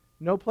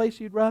 no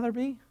place you'd rather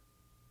be?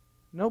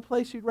 No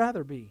place you'd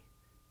rather be."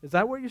 Is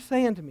that what you're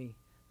saying to me?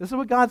 This is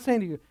what God's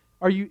saying to you.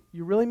 Are you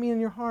really mean in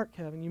your heart,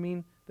 Kevin? You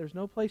mean there's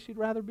no place you'd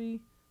rather be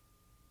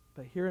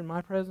but here in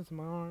my presence, in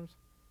my arms?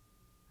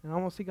 And I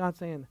almost see God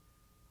saying,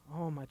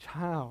 "Oh, my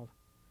child,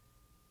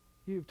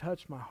 you've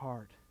touched my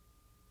heart."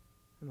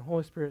 And the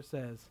Holy Spirit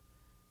says,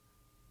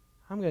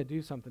 "I'm going to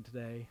do something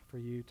today for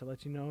you to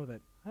let you know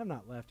that I have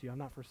not left you. I'm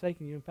not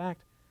forsaking you. In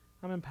fact,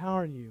 I'm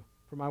empowering you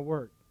for my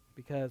work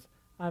because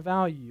I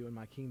value you in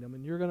my kingdom,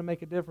 and you're going to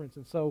make a difference.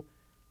 And so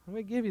I'm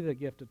going to give you the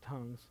gift of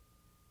tongues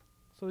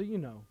so that you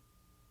know."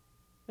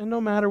 And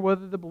no matter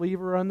whether the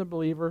believer or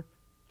unbeliever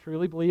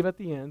truly believe at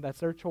the end, that's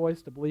their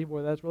choice to believe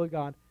whether that's really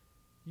God,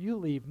 you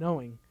leave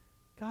knowing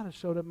God has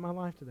showed up in my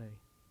life today.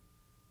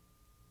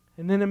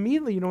 And then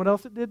immediately, you know what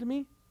else it did to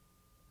me?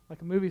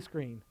 Like a movie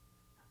screen.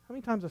 How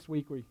many times this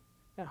week were you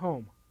at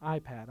home?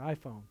 iPad,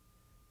 iPhone.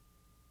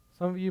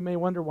 Some of you may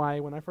wonder why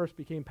when I first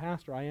became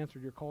pastor, I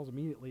answered your calls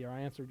immediately, or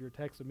I answered your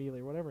texts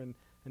immediately, or whatever, and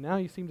now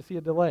you seem to see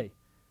a delay.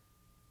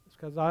 It's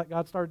because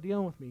God started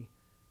dealing with me.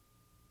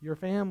 Your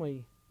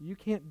family, you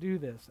can't do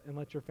this and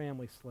let your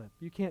family slip.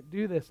 You can't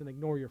do this and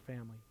ignore your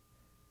family.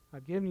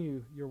 I've given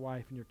you your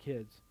wife and your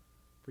kids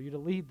for you to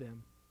lead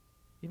them.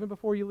 Even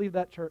before you leave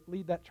that church,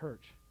 lead that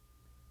church.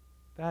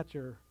 That's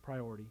your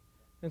priority.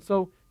 And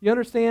so you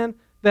understand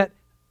that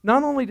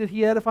not only did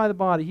he edify the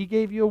body, he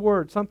gave you a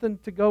word, something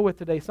to go with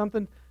today,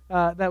 something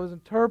that was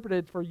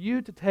interpreted for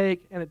you to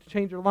take and it to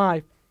change your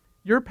life.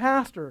 Your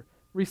pastor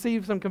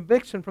received some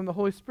conviction from the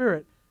Holy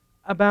Spirit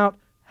about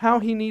how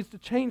he needs to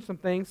change some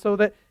things so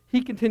that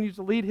he continues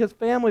to lead his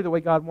family the way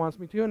God wants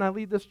me to, and I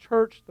lead this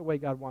church the way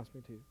God wants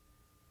me to.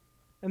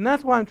 And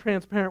that's why I'm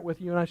transparent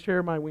with you and I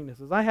share my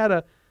weaknesses. I had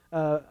a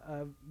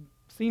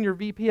senior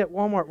VP at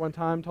Walmart one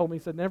time told me,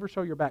 he said, never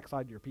show your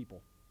backside to your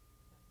people.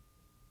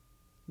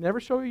 Never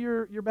show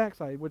your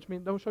backside, which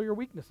means don't show your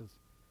weaknesses.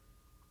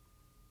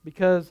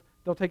 Because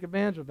they'll take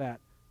advantage of that.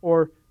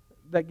 Or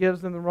that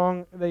gives them the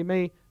wrong, they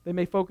may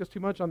focus too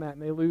much on that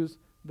and they lose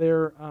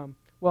their,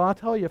 well, I'll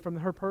tell you from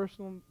her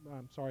personal,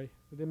 I'm sorry,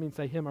 I didn't mean to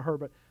say him or her,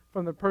 but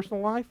from their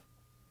personal life,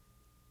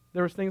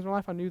 there was things in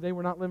life I knew they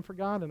were not living for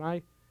God, and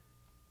I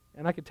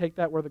could take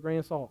that with a grain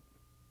of salt.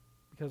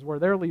 Because where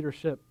their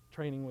leadership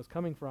training was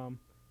coming from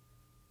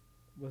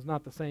was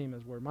not the same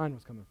as where mine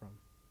was coming from.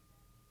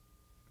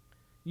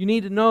 You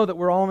need to know that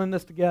we're all in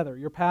this together.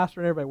 Your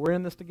pastor and everybody, we're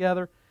in this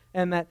together.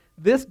 And that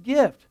this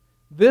gift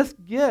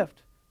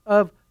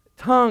of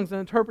tongues and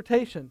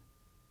interpretation,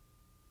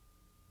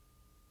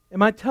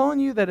 am I telling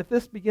you that if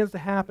this begins to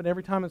happen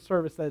every time in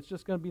service, that it's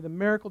just going to be the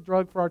miracle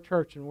drug for our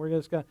church and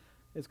it's going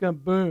to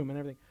boom and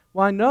everything?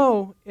 Well, I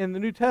know in the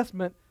New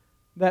Testament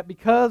that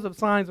because of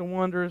signs and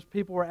wonders,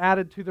 people were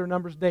added to their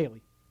numbers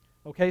daily.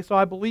 Okay, so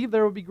I believe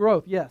there will be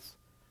growth, yes.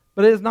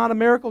 But it is not a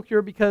miracle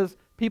cure because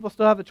people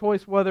still have the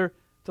choice whether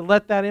to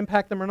let that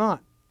impact them or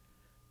not.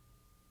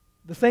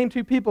 The same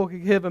two people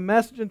could give a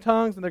message in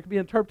tongues and there could be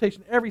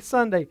interpretation every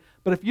Sunday,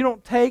 but if you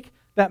don't take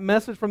that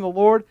message from the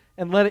Lord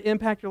and let it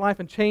impact your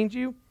life and change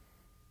you,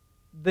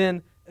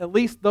 then at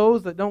least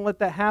those that don't let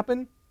that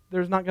happen,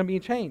 there's not going to be a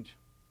change.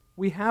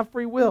 We have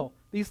free will.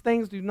 These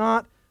things do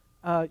not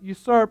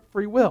usurp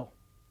free will.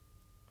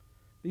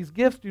 These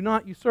gifts do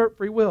not usurp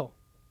free will.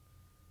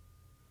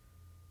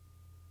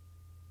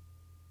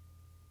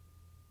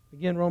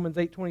 Again, Romans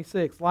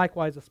 8:26,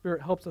 likewise, the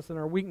Spirit helps us in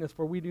our weakness,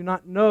 for we do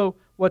not know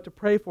what to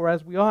pray for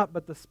as we ought,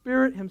 but the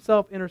Spirit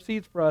Himself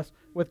intercedes for us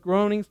with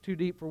groanings too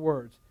deep for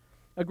words.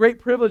 A great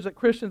privilege that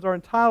Christians are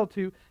entitled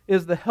to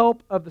is the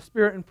help of the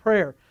Spirit in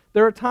prayer.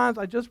 There are times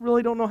I just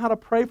really don't know how to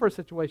pray for a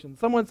situation.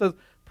 Someone says,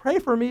 pray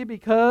for me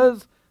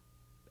because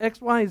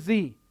X, Y,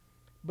 Z.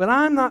 But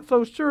I'm not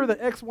so sure that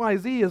X, Y,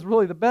 Z is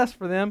really the best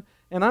for them,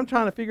 and I'm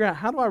trying to figure out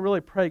how do I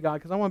really pray, God,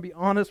 because I want to be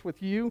honest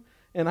with you.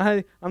 And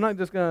I'm not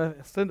just going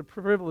to send a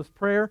frivolous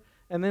prayer.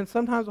 And then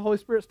sometimes the Holy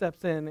Spirit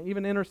steps in,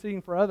 even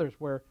interceding for others,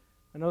 where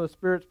I know the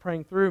Spirit's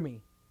praying through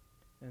me.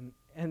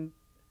 And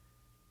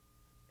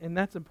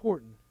that's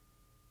important.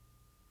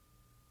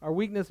 Our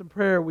weakness in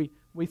prayer, we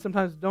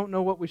sometimes don't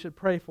know what we should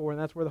pray for,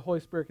 and that's where the Holy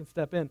Spirit can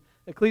step in.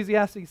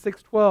 Ecclesiastes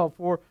 6:12,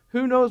 for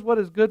who knows what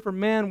is good for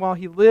man while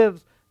he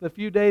lives the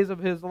few days of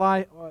his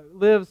life,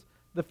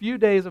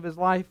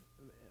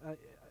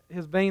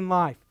 his vain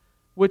life,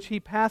 which he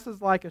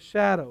passes like a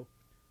shadow.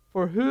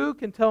 For who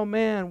can tell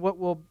man what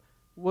will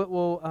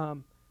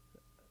I'm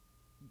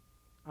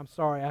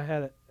sorry, I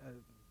had a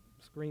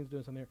screen's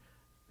doing something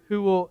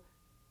there.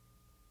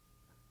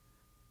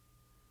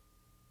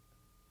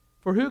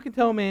 For who can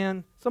tell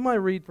man, somebody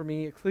read for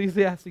me,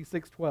 Ecclesiastes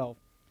 6:12. It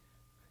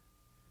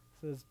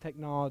says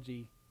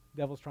technology,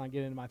 devil's trying to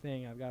get into my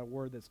thing. I've got a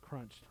word that's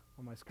crunched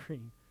on my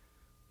screen.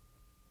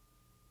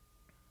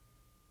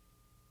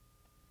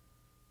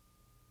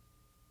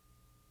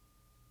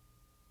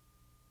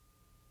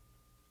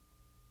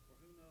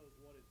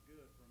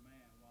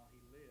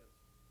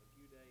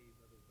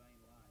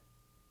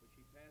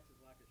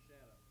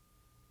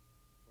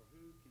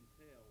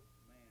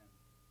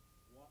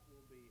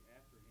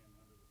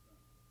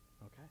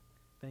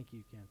 Thank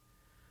you, Ken.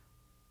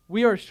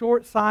 We are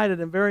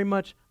short-sighted and very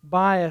much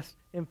biased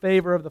in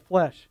favor of the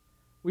flesh.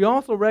 We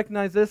also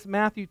recognize this in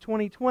Matthew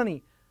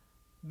 20:20.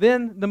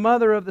 Then the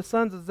mother of the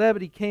sons of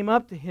Zebedee came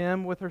up to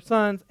him with her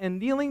sons, and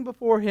kneeling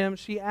before him,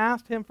 she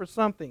asked him for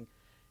something.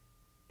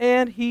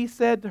 And he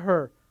said to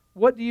her,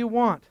 "What do you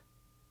want?"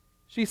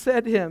 She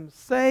said to him,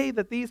 "Say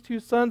that these two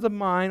sons of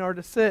mine are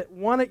to sit,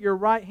 one at your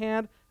right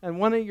hand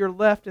and one at your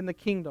left in the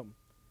kingdom."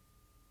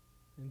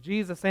 And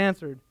Jesus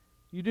answered,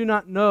 "You do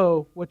not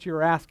know what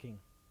you're asking."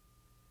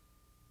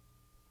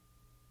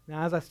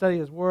 Now, as I study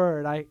His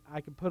Word, I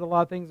could put a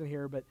lot of things in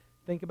here, but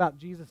think about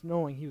Jesus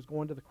knowing He was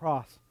going to the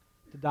cross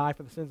to die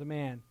for the sins of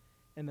man,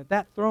 and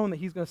that throne that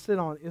He's going to sit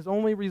on is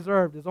only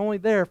reserved, is only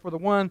there for the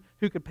one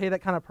who could pay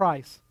that kind of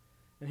price.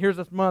 And here's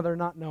this mother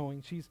not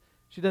knowing. She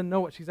doesn't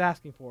know what she's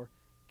asking for.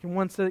 Can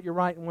one sit at your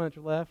right and one at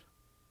your left?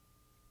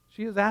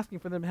 She is asking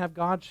for them to have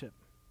Godship.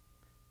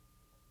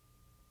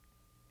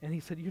 And He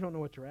said, "You don't know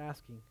what you're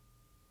asking."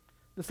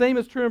 The same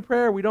is true in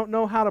prayer. We don't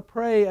know how to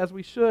pray as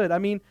we should. I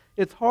mean,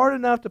 it's hard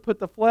enough to put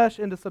the flesh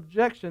into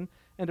subjection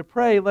and to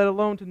pray, let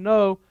alone to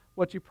know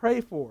what you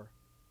pray for.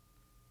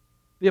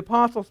 The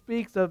apostle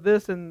speaks of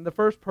this in the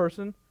first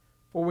person,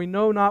 for we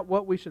know not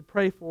what we should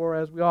pray for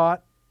as we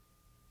ought,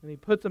 and he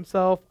puts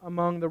himself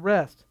among the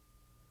rest.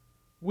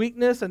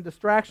 Weakness and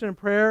distraction in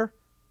prayer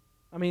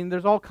I mean,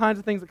 there's all kinds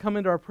of things that come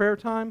into our prayer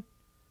time.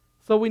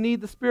 So we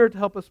need the Spirit to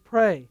help us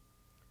pray.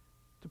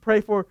 To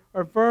pray for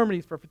our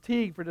infirmities, for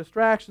fatigue, for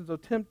distractions, those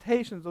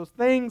temptations, those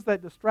things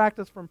that distract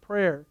us from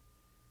prayer.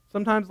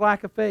 Sometimes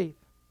lack of faith.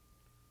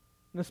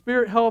 And the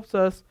Spirit helps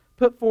us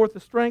put forth the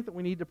strength that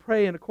we need to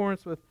pray in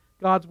accordance with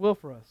God's will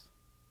for us.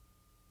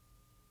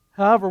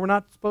 However, we're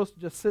not supposed to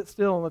just sit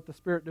still and let the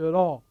Spirit do it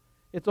all.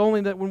 It's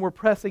only that when we're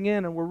pressing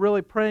in and we're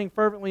really praying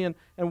fervently and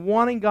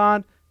wanting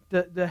God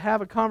to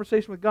have a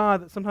conversation with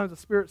God that sometimes the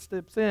Spirit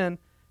steps in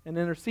and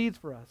intercedes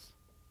for us.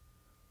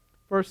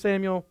 1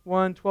 Samuel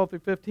 1, 12 through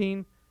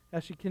 15,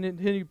 as she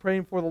continued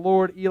praying for the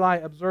Lord, Eli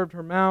observed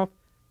her mouth.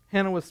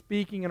 Hannah was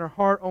speaking in her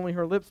heart, only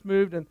her lips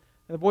moved, and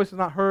the voice was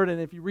not heard. And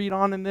if you read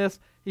on in this,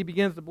 he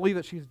begins to believe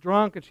that she's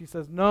drunk, and she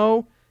says,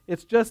 no,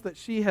 it's just that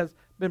she has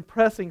been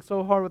pressing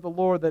so hard with the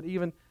Lord that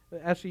even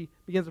as she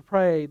begins to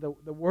pray, the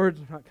words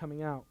are not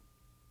coming out.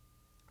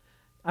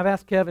 I've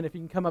asked Kevin if he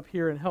can come up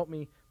here and help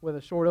me with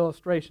a short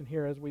illustration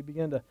here as we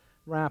begin to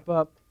wrap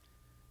up.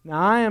 Now,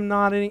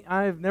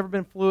 I've never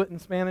been fluent in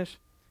Spanish,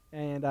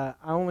 and I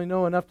only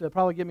know enough to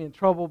probably get me in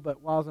trouble,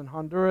 but while I was in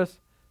Honduras,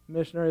 the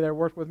missionary there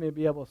worked with me to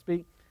be able to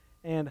speak.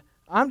 And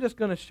I'm just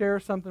going to share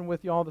something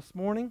with you all this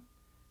morning,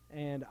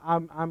 and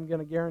I'm going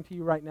to guarantee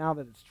you right now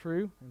that it's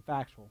true and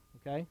factual,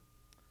 okay?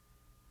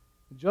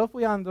 Yo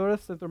fui a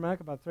Honduras,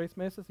 Centroamérica, para 3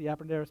 meses y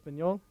aprender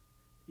español,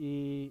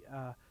 y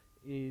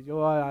yo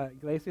a la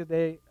iglesia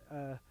de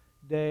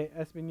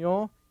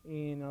español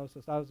en los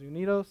Estados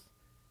Unidos.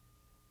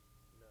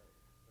 No,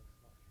 that's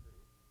not true.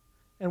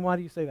 And why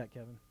do you say that,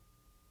 Kevin?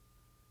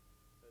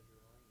 Because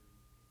you're lying to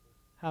people.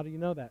 How do you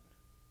know that?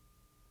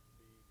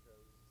 Because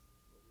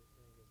what you're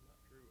saying is not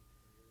true.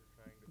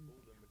 You're trying to fool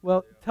them.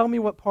 Well, tell me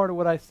what part of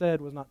what I said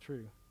was not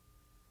true.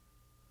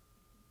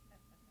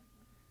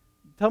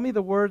 Tell me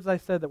the words I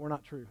said that were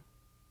not true.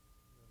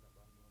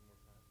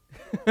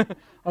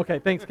 Okay,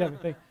 thanks,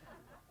 Kevin.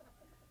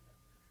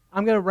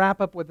 I'm going to wrap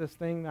up with this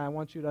thing that I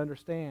want you to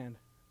understand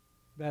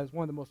that is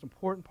one of the most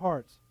important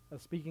parts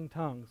of speaking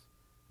tongues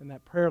and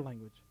that prayer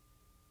language.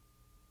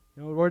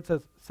 You know, the word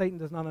says Satan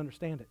does not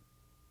understand it.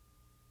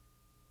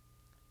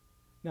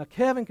 Now,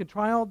 Kevin could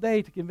try all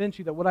day to convince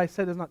you that what I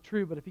said is not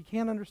true, but if he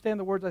can't understand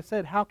the words I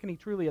said, how can he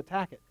truly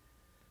attack it?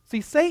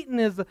 See, Satan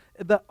is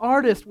the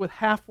artist with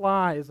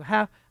half-lies,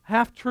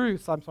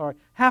 half-truths.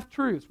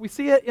 We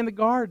see it in the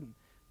garden.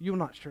 You will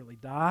not surely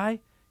die.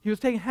 He was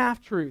taking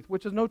half-truth,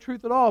 which is no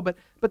truth at all, but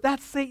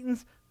that's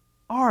Satan's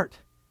art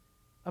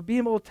of being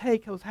able to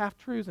take those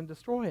half-truths and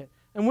destroy it.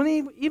 And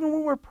even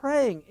when we're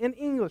praying in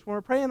English, when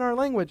we're praying in our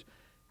language,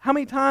 how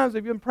many times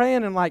have you been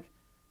praying and like,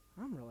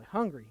 I'm really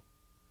hungry?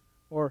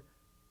 Or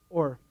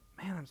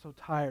man, I'm so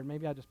tired.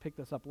 Maybe I'll just pick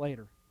this up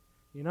later.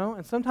 You know?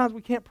 And sometimes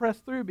we can't press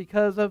through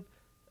because of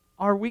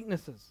our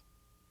weaknesses.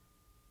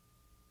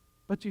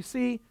 But you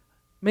see,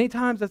 many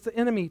times that's the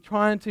enemy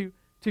trying to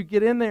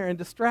get in there and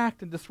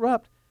distract and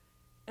disrupt.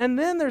 And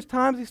then there's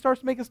times he starts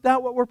to make us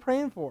doubt what we're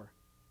praying for.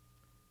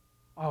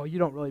 Oh, you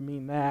don't really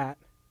mean that.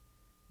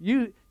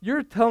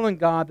 You're telling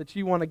God that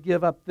you want to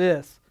give up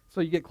this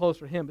so you get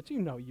closer to Him, but you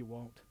know you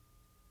won't.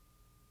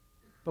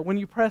 But when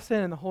you press in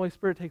and the Holy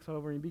Spirit takes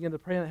over and you begin to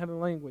pray in the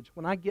heavenly language,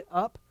 when I get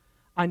up,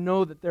 I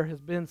know that there has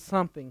been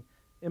something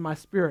in my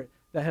spirit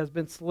that has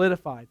been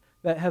solidified,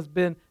 that has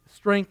been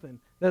strengthened,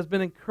 that has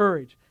been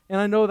encouraged. And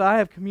I know that I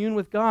have communed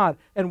with God.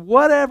 And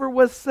whatever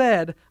was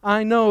said,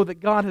 I know that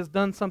God has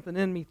done something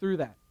in me through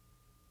that.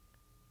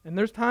 And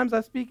there's times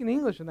I speak in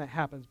English and that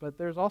happens, but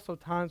there's also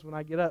times when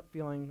I get up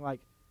feeling like,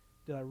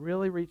 did I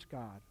really reach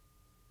God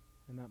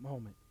in that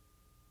moment?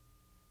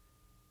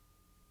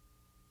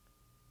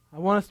 I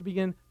want us to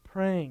begin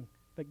praying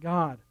that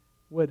God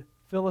would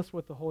fill us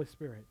with the Holy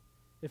Spirit.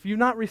 If you've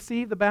not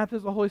received the baptism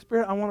of the Holy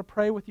Spirit, I want to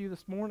pray with you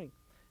this morning.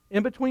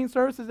 In between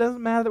services, it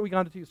doesn't matter that we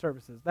gone to 2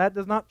 services. That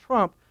does not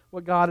trump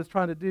what God is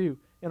trying to do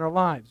in our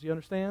lives. You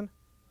understand?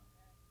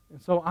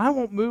 And so I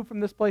won't move from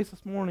this place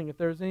this morning if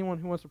there's anyone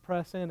who wants to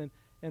press in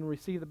and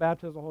receive the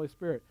baptism of the Holy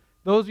Spirit.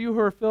 Those of you who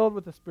are filled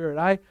with the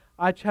Spirit,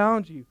 I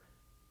challenge you,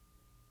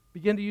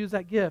 begin to use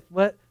that gift.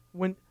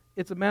 When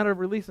it's a matter of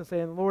release and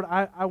saying, Lord,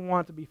 I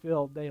want to be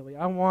filled daily.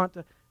 I want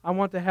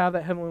to have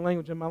that heavenly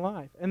language in my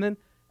life. And then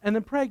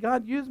pray,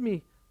 God, use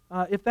me.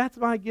 If that's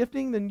my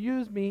gifting, then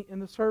use me in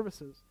the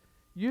services.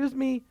 Use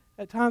me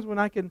at times when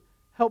I can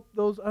help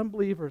those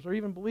unbelievers or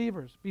even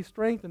believers be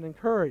strengthened and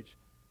encouraged.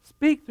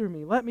 Speak through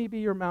me. Let me be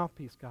your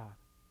mouthpiece, God.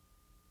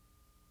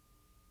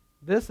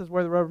 This is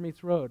where the rubber meets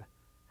the road.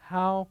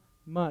 How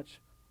much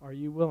are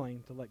you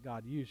willing to let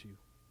God use you?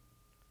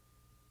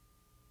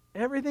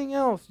 Everything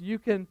else you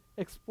can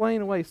explain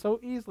away so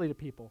easily to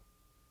people.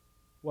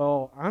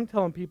 Well, I'm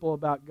telling people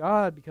about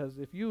God because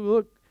if you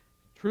look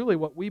truly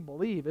what we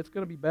believe, it's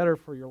going to be better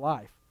for your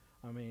life.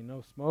 I mean,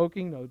 no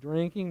smoking, no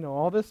drinking, no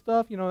all this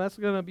stuff, that's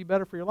going to be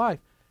better for your life.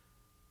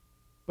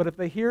 But if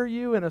they hear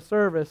you in a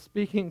service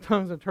speaking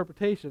tongues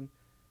interpretation,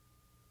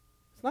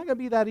 it's not going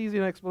to be that easy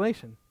an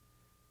explanation.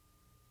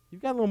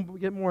 You've got to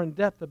get more in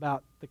depth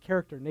about the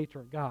character and nature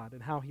of God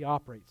and how He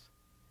operates.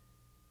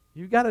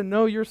 You've got to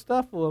know your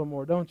stuff a little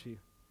more, don't you?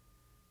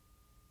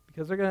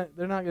 Because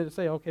they're not going to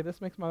say, okay,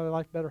 this makes my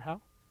life better.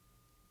 How?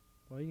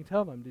 Well, you can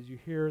tell them, did you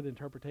hear the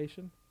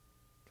interpretation?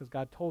 Because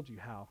God told you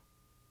how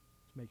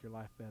to make your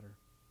life better.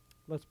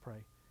 Let's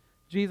pray.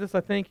 Jesus,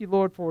 I thank you,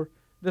 Lord, for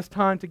this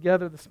time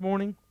together this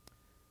morning.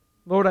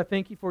 Lord, I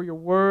thank you for your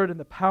word and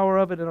the power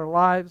of it in our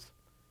lives.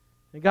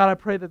 And God, I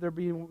pray that there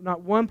be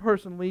not one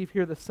person leave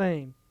here the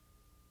same.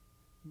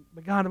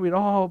 But God, we'd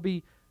all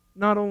be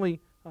not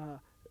only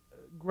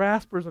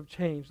graspers of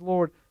change,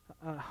 Lord,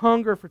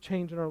 hunger for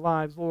change in our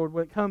lives, Lord,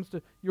 when it comes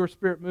to your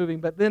Spirit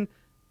moving, but then,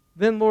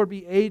 Lord,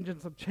 be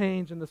agents of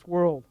change in this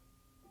world.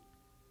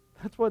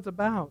 That's what it's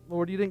about,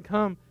 Lord. You didn't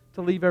come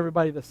to leave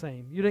everybody the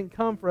same. You didn't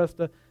come for us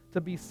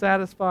to be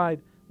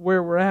satisfied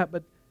where we're at,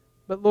 but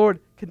Lord,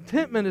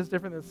 contentment is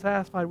different than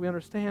satisfied. We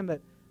understand that,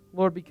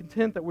 Lord, be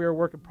content that we are a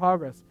work in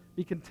progress.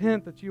 Be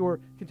content that you are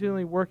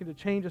continually working to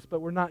change us,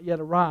 but we're not yet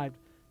arrived.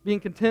 Being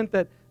content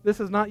that this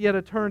is not yet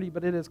eternity,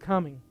 but it is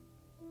coming.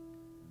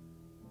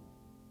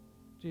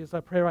 Jesus, I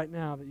pray right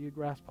now that you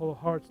grasp whole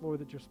hearts, Lord,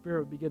 that your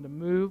Spirit would begin to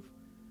move,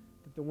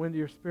 that the wind of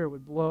your Spirit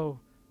would blow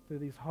through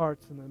these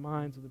hearts and the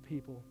minds of the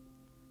people.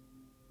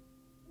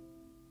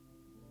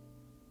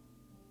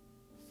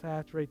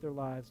 Saturate their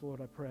lives,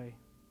 Lord, I pray.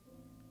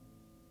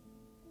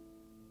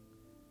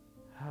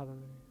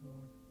 Hallelujah,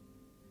 Lord.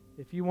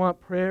 If you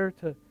want prayer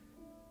to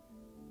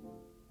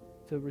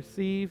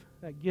receive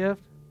that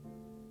gift,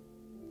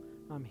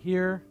 I'm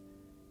here.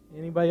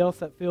 Anybody else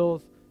that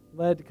feels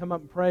led to come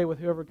up and pray with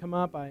whoever come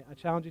up, I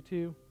challenge you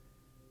to.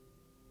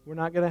 We're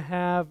not going to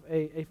have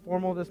a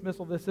formal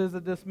dismissal. This is a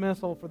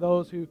dismissal for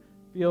those who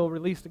feel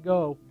released to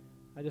go.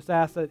 I just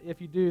ask that if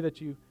you do, that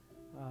you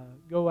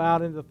go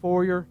out into the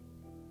foyer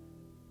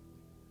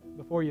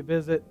before you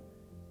visit.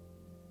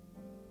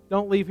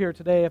 Don't leave here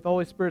today. If the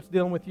Holy Spirit's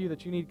dealing with you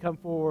that you need to come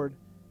forward,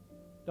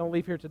 don't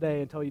leave here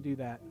today until you do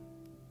that.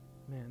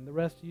 Man, the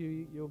rest of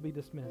you, you'll be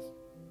dismissed.